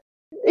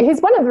he's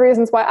one of the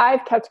reasons why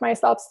I've kept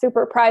myself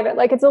super private.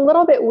 Like it's a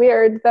little bit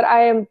weird that I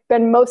have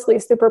been mostly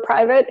super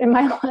private in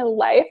my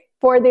life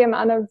for the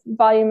amount of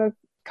volume of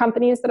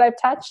companies that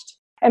I've touched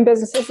and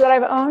businesses that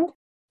I've owned.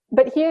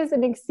 But he is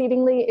an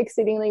exceedingly,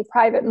 exceedingly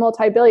private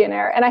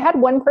multi-billionaire. And I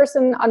had one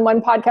person on one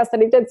podcast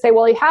that I did say,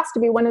 well, he has to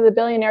be one of the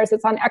billionaires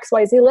that's on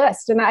XYZ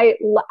list. And I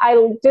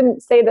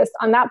didn't say this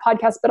on that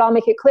podcast, but I'll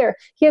make it clear.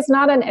 He is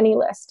not on any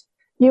list.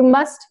 You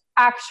must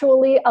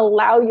actually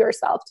allow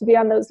yourself to be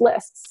on those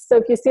lists. So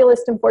if you see a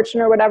list in Fortune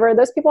or whatever,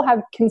 those people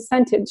have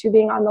consented to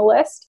being on the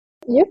list.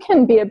 You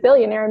can be a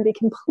billionaire and be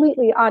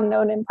completely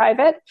unknown in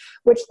private,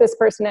 which this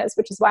person is,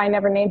 which is why I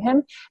never name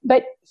him.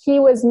 But he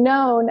was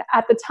known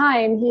at the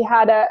time. He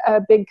had a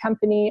big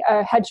company,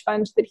 a hedge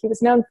fund that he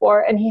was known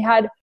for, and he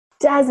had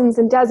dozens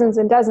and dozens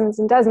and dozens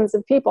and dozens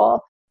of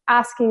people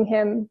asking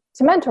him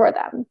to mentor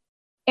them.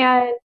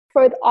 And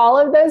for all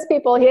of those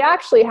people, he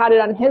actually had it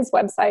on his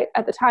website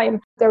at the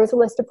time. There was a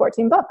list of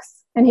 14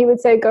 books, and he would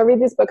say, go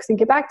read these books and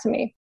get back to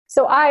me.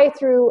 So I,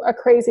 through a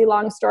crazy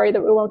long story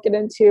that we won't get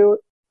into,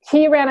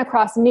 he ran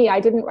across me. I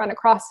didn't run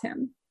across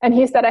him. And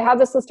he said, I have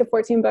this list of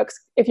 14 books.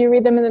 If you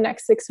read them in the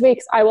next 6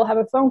 weeks, I will have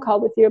a phone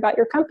call with you about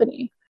your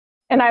company.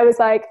 And I was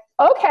like,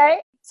 okay.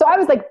 So I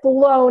was like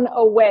blown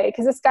away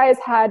because this guy has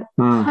had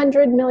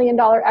 $100 million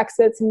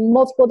exits in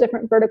multiple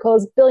different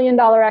verticals,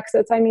 billion-dollar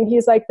exits. I mean,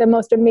 he's like the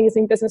most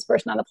amazing business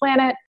person on the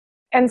planet.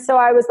 And so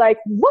I was like,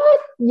 what?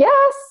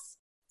 Yes.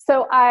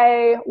 So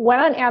I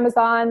went on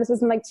Amazon. This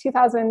was in like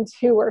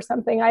 2002 or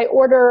something. I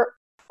order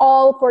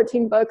all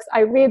 14 books. I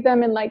read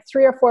them in like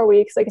 3 or 4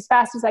 weeks, like as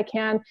fast as I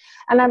can.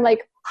 And I'm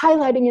like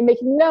highlighting and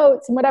making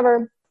notes and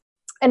whatever.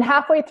 And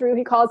halfway through,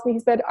 he calls me. He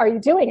said, are you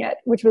doing it?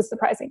 Which was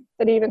surprising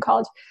that he even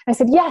called. And I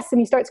said, yes. And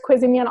he starts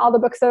quizzing me on all the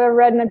books that I've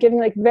read. And I'm giving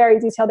like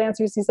very detailed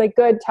answers. He's like,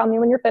 good, tell me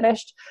when you're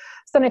finished.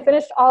 So then I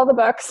finished all the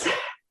books.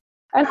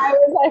 And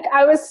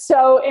I was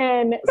so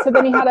in. So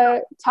then he had a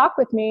talk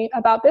with me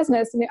about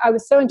business, and I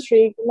was so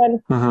intrigued.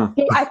 And then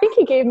I think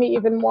he gave me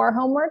even more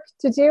homework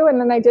to do. And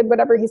then I did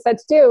whatever he said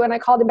to do. And I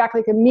called him back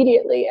like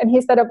immediately. And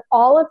he said, of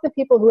all of the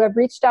people who have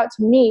reached out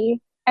to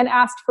me and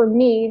asked for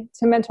me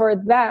to mentor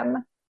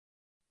them,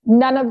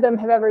 none of them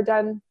have ever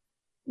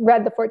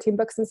read the 14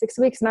 books in 6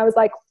 weeks. And I was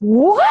like,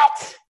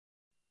 what?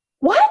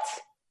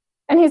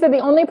 And he said, the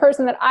only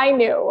person that I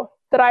knew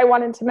that I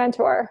wanted to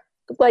mentor,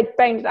 like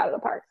banged it out of the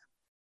park.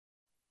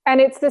 And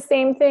it's the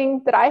same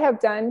thing that I have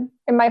done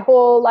in my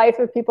whole life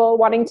of people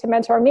wanting to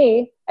mentor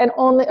me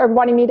or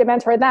wanting me to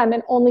mentor them.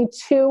 And only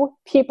 2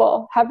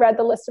 people have read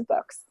the list of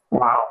books.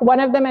 Wow. One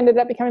of them ended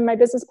up becoming my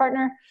business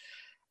partner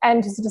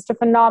and just a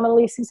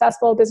phenomenally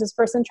successful business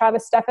person,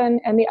 Travis Steffen.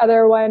 And the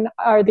other one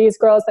are these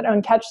girls that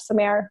own Catch Some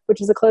Air,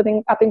 which is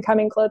a up and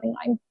coming clothing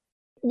line.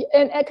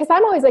 And because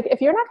I'm always like,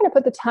 if you're not going to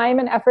put the time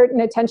and effort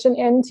and attention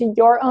into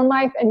your own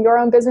life and your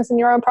own business and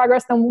your own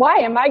progress, then why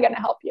am I going to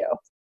help you?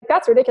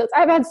 That's ridiculous.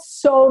 I've had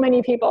so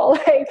many people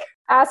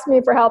ask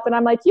me for help, and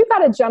I'm like, you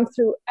got to jump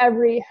through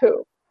every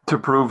hoop to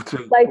prove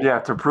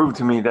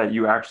to me that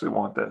you actually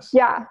want this.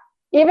 Yeah.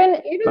 Even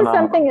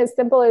something as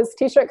simple as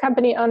t-shirt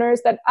company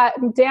owners that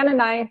Dan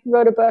and I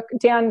wrote a book.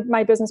 Dan,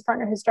 my business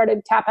partner who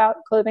started Tap Out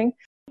Clothing,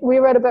 we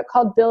wrote a book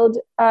called Build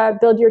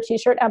Your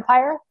T-Shirt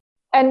Empire.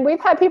 And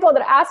we've had people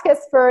that ask us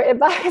for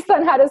advice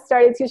on how to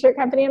start a t-shirt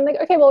company. I'm like,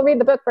 okay, we'll read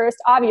the book first,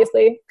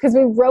 obviously, because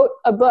we wrote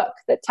a book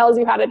that tells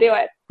you how to do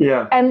it.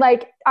 Yeah. And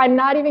like, I'm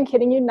not even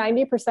kidding you,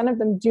 90% of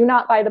them do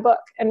not buy the book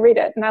and read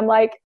it. And I'm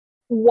like,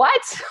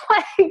 what?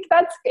 Like,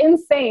 that's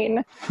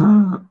insane.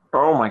 Oh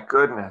my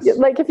goodness.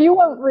 Like, if you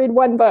won't read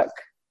one book,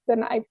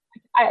 then I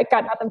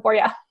got nothing for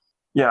you.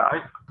 Yeah.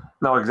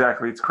 No,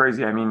 exactly. It's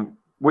crazy. I mean,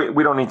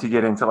 we don't need to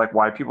get into like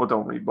why people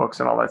don't read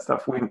books and all that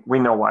stuff. We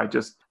know why.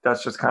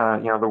 That's just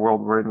kind of, the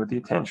world we're in with the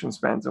attention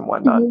spans and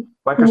whatnot.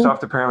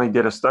 Microsoft apparently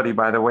did a study,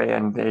 by the way,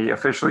 and they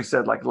officially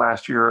said like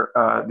last year,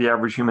 the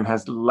average human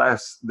has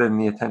less than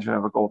the attention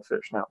of a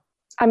goldfish now.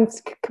 I'm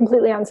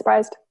completely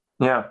unsurprised.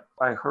 Yeah.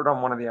 I heard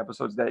on one of the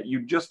episodes that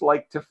you just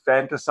like to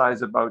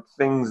fantasize about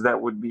things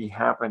that would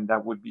happen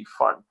that would be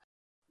fun.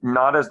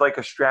 Not as like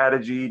a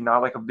strategy,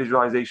 not like a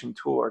visualization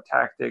tool or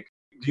tactic.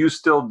 Do you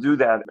still do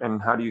that?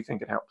 And how do you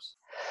think it helps?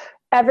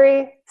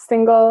 Every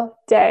single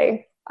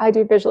day, I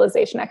do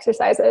visualization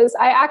exercises.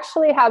 I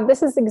actually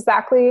this is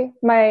exactly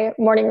my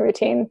morning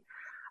routine.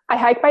 I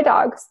hike my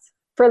dogs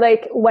for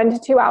like 1 to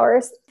 2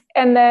 hours,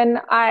 and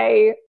then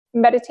I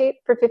meditate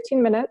for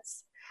 15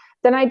 minutes.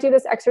 Then I do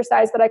this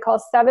exercise that I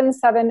call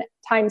 7-7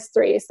 times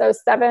 3. So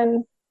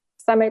 7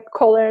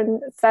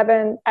 semicolon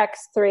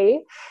 7x3.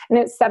 And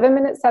it's 7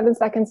 minutes, 7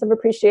 seconds of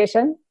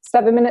appreciation,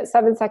 7 minutes,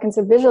 7 seconds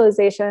of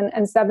visualization,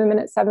 and 7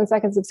 minutes, 7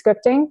 seconds of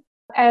scripting.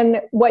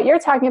 And what you're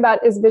talking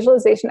about is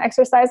visualization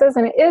exercises.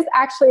 And it is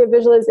actually a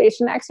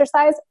visualization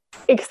exercise,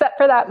 except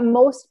for that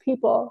most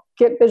people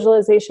get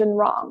visualization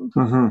wrong.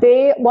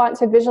 They want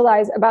to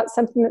visualize about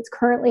something that's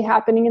currently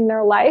happening in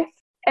their life,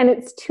 and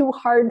it's too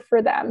hard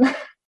for them.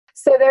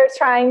 So they're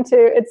trying to,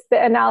 it's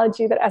the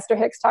analogy that Esther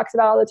Hicks talks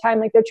about all the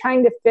time, like they're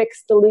trying to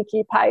fix the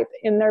leaky pipe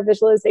in their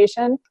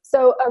visualization.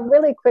 So a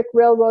really quick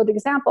real world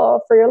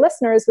example for your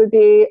listeners would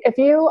be if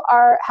you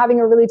are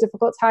having a really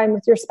difficult time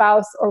with your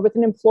spouse or with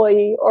an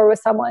employee or with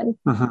someone,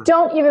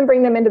 don't even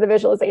bring them into the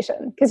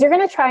visualization, because you're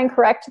going to try and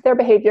correct their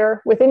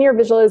behavior within your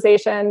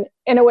visualization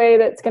in a way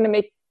that's going to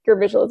make your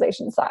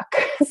visualization suck.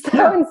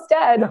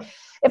 Instead,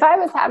 if I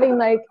was having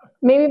like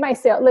maybe my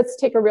sales, let's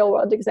take a real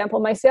world example.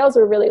 My sales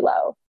were really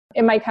low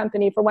in my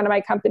company for one of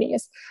my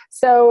companies.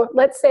 So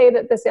let's say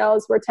that the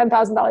sales were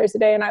 $10,000 a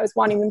day and I was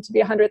wanting them to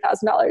be $100,000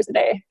 a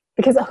day,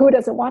 because who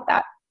doesn't want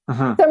that?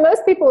 So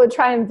most people would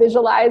try and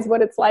visualize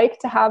what it's like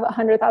to have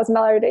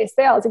 $100,000 a day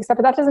sales, except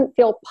for that doesn't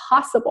feel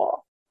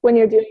possible when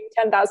you're doing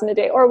 10,000 a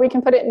day. Or we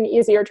can put it in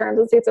easier terms.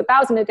 Let's say it's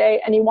 1,000 a day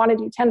and you want to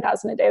do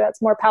 10,000 a day.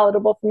 That's more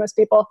palatable for most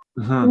people.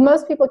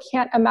 Most people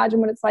can't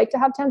imagine what it's like to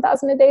have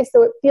 10,000 a day.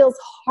 So it feels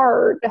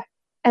hard.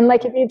 And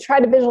like if you try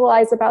to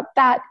visualize about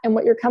that and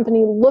what your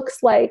company looks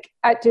like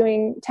at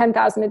doing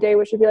 10,000 a day,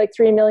 which would be like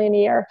 3 million a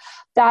year,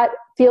 that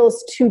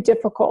feels too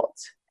difficult.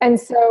 And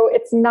so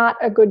it's not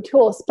a good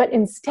tool. But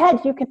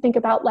instead you can think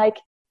about like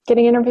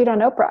getting interviewed on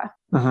Oprah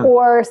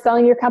or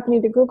selling your company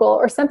to Google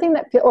or something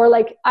that, or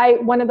like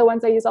one of the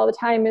ones I use all the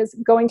time is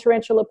going to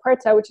Rancho La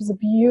Puerta, which is a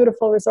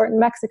beautiful resort in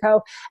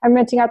Mexico. I'm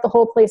renting out the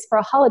whole place for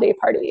a holiday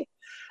party.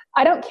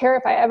 I don't care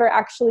if I ever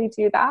actually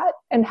do that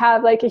and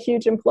have like a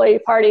huge employee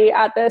party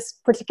at this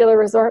particular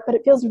resort, but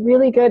it feels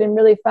really good and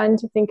really fun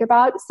to think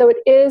about. So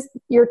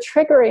you're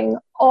triggering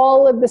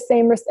all of the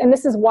same, and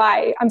this is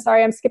why, I'm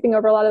sorry, I'm skipping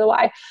over a lot of the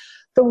why.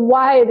 The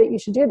why that you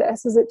should do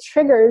this is it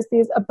triggers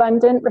these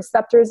abundant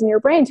receptors in your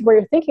brain to where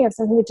you're thinking of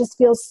something that just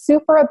feels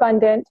super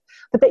abundant,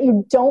 but that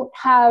you don't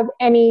have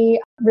any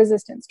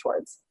resistance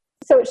towards.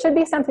 So it should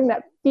be something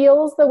that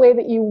feels the way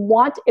that you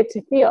want it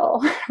to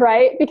feel,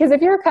 right? Because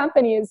if your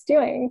company is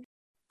doing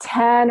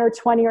 $10 or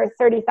 $20 or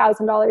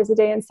 $30,000 a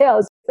day in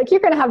sales, like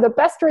you're going to have the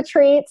best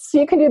retreats,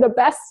 you can do the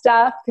best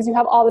stuff because you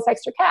have all this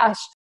extra cash.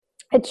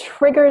 It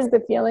triggers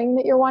the feeling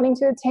that you're wanting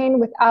to attain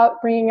without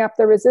bringing up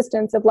the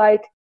resistance of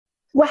like,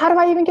 well, how do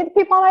I even get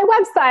people on my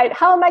website?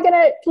 How am I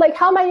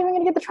even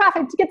going to get the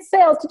traffic to get the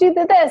sales to do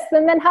this?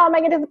 And then how am I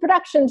going to do the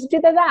production to do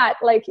that?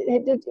 Like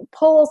it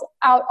pulls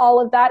out all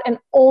of that and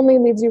only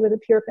leaves you with a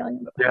pure feeling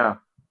of it. Yeah.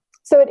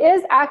 So it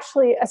is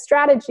actually a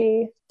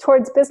strategy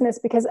towards business,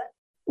 because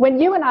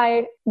when you and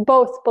I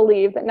both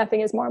believe that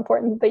nothing is more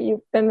important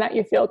than that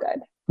you feel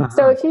good.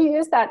 So if you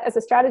use that as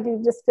a strategy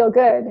to just feel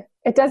good,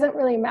 it doesn't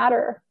really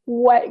matter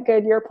what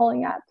good you're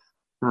pulling up.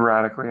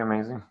 Radically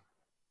amazing.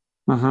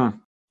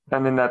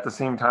 And then at the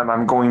same time,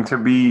 I'm going to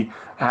be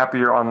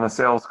happier on the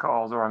sales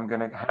calls, or I'm going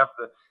to have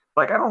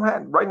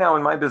right now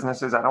in my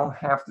businesses, I don't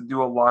have to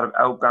do a lot of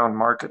outbound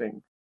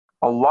marketing.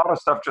 A lot of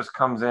stuff just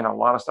comes in. A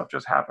lot of stuff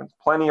just happens.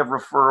 Plenty of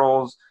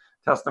referrals,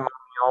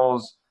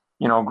 testimonials,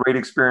 great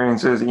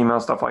experiences, email,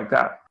 stuff like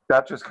that.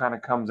 That just kind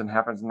of comes and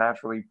happens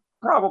naturally,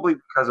 probably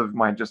because of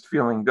my just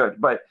feeling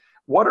good. But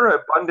what are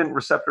abundant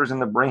receptors in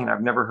the brain?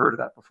 I've never heard of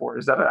that before.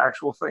 Is that an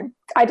actual thing?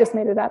 I just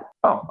made it up.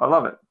 Oh, I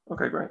love it.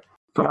 Okay, great.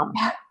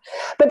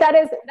 But that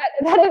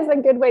is a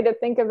good way to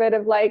think of it,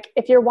 of like,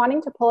 if you're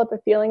wanting to pull up a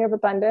feeling of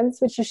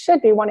abundance, which you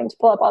should be wanting to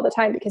pull up all the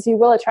time, because you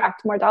will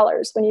attract more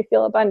dollars when you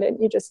feel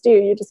abundant. You just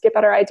get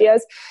better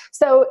ideas.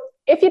 So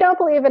if you don't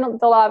believe in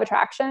the law of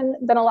attraction,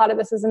 then a lot of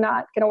this is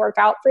not going to work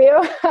out for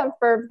you,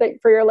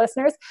 for your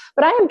listeners.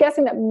 But I am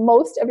guessing that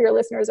most of your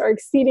listeners are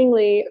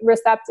exceedingly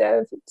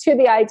receptive to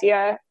the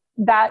idea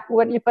that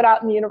what you put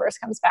out in the universe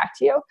comes back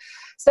to you.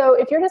 So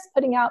if you're just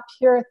putting out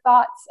pure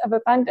thoughts of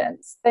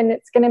abundance, then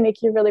it's going to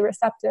make you really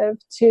receptive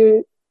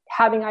to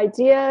having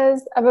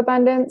ideas of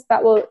abundance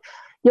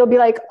you'll be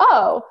like,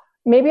 oh,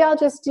 maybe I'll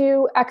just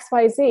do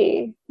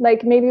XYZ.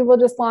 Like maybe we'll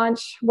just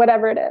launch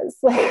whatever it is.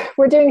 Like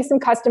we're doing some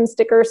custom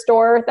sticker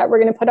store that we're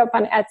going to put up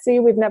on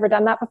Etsy. We've never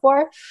done that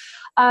before.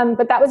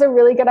 But that was a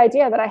really good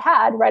idea that I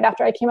had right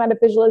after I came out of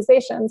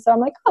visualization. So I'm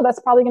like, oh, that's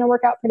probably going to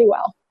work out pretty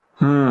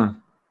well.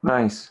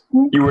 Nice.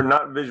 You were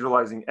not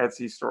visualizing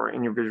Etsy store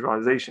in your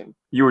visualization.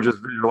 You were just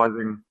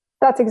visualizing.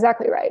 That's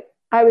exactly right.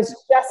 I was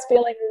just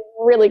feeling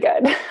really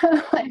good.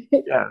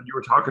 Yeah, you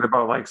were talking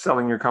about like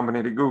selling your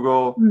company to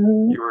Google.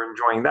 You were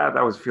enjoying that.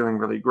 That was feeling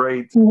really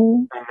great.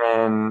 And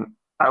then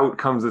out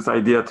comes this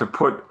idea to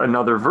put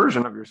another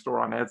version of your store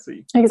on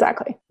Etsy.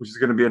 Exactly. Which is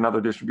going to be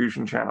another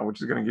distribution channel, which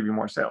is going to give you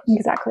more sales.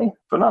 Exactly.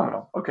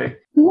 Phenomenal. Okay.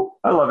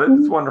 I love it.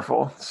 It's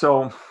wonderful.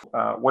 So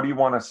what do you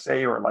want to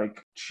say or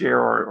like share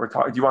or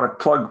talk? Do you want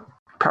to plug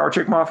Power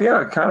Chick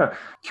Mafia? Kind of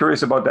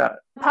curious about that.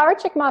 Power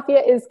Chick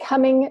Mafia is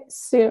coming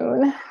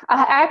soon.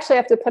 I actually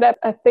have to put up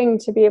a thing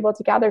to be able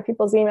to gather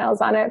people's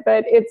emails on it,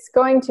 but it's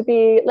going to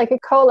be like a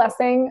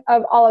coalescing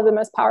of all of the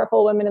most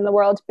powerful women in the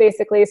world,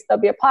 basically. So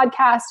there'll be a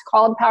podcast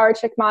called Power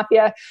Chick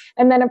Mafia.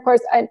 And then, of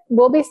course,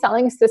 we'll be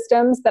selling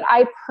systems that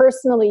I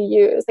personally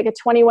use, like a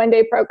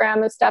 21-day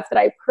program of stuff that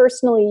I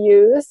personally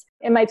use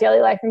in my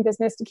daily life and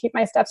business to keep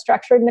my stuff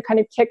structured and to kind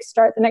of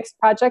kickstart the next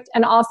project.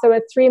 And also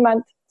a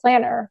 3-month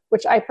planner,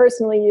 which I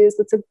personally use.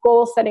 It's a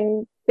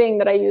goal-setting thing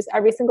that I use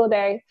every single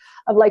day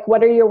of like,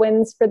 what are your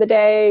wins for the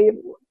day?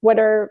 What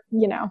are,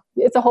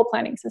 it's a whole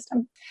planning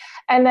system.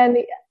 And then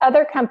the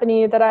other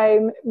company that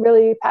I'm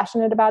really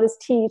passionate about is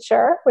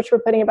Teacher, which we're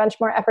putting a bunch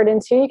more effort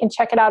into. You can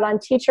check it out on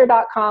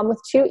teacher.com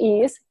with 2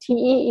 E's,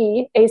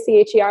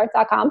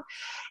 TEEACHER.com.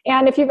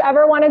 And if you've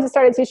ever wanted to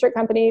start a t-shirt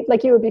company,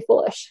 like you would be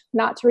foolish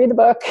not to read the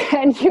book.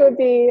 And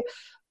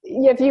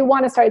if you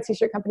want to start a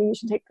t-shirt company, you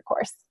should take the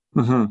course.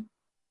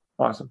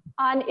 Awesome.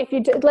 If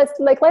you do, let's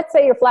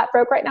say you're flat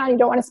broke right now and you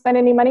don't want to spend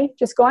any money,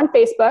 just go on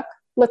Facebook,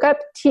 look up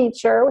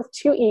Teacher with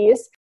 2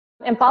 E's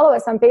and follow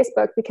us on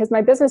Facebook, because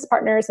my business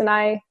partners and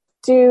I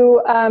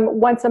do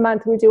once a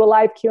month, we do a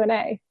live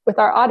Q&A with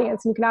our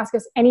audience, and you can ask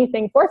us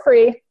anything for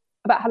free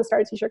about how to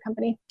start a t-shirt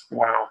company.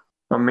 Wow.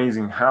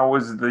 Amazing. How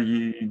was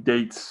the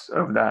dates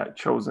of that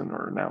chosen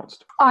or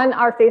announced? On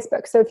our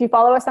Facebook. So if you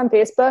follow us on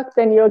Facebook,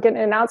 then you'll get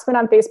an announcement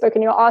on Facebook,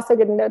 and you'll also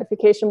get a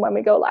notification when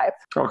we go live.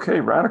 Okay.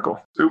 Radical.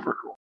 Super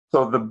cool.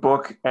 So the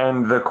book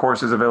and the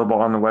course is available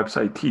on the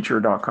website,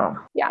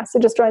 teacher.com. Yeah, so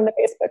just join the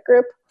Facebook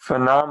group.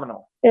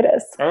 Phenomenal. It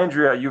is.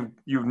 Andrea,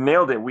 you've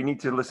nailed it. We need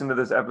to listen to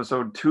this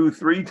episode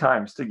 2-3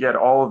 times to get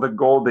all of the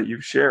gold that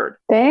you've shared.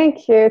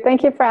 Thank you.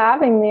 Thank you for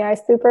having me. I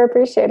super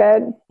appreciate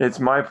it. It's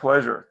my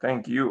pleasure.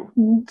 Thank you.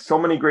 So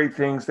many great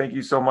things. Thank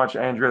you so much,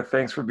 Andrea.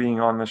 Thanks for being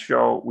on the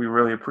show. We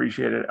really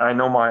appreciate it. I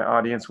know my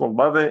audience will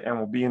love it and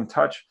will be in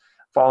touch,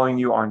 following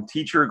you on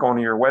Teacher, going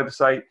to your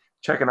website,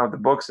 checking out the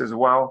books as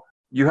well.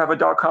 You have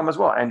a .com as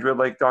well,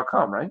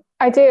 AndreaLake.com, right?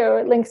 I do.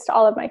 It links to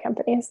all of my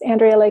companies,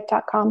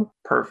 AndreaLake.com.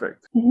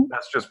 Perfect.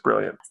 That's just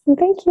brilliant.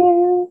 Thank you.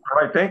 All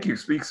right. Thank you.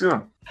 Speak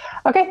soon.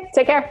 Okay.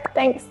 Take care.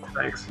 Thanks.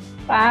 Thanks.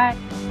 Bye.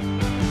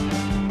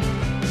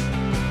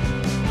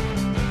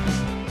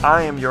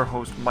 I am your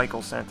host,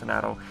 Michael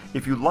Santanato.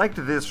 If you liked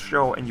this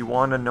show and you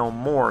want to know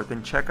more,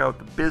 then check out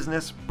the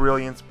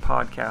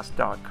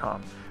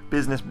businessbrilliancepodcast.com.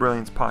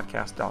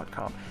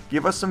 businessbrilliancepodcast.com.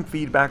 Give us some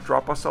feedback,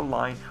 drop us a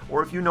line,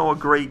 or if you know a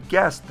great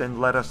guest, then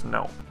let us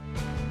know.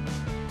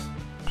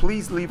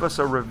 Please leave us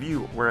a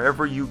review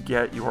wherever you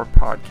get your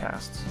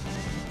podcasts.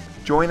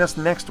 Join us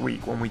next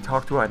week when we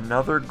talk to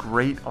another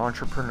great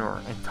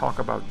entrepreneur and talk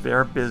about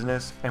their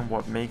business and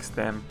what makes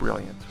them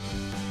brilliant.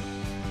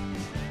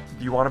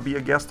 Do you want to be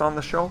a guest on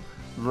the show?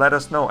 Let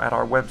us know at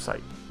our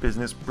website,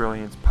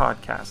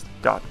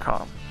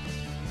 businessbrilliancepodcast.com.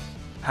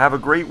 Have a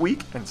great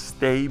week and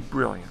stay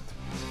brilliant.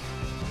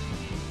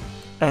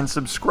 And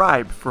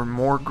subscribe for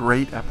more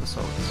great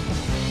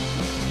episodes.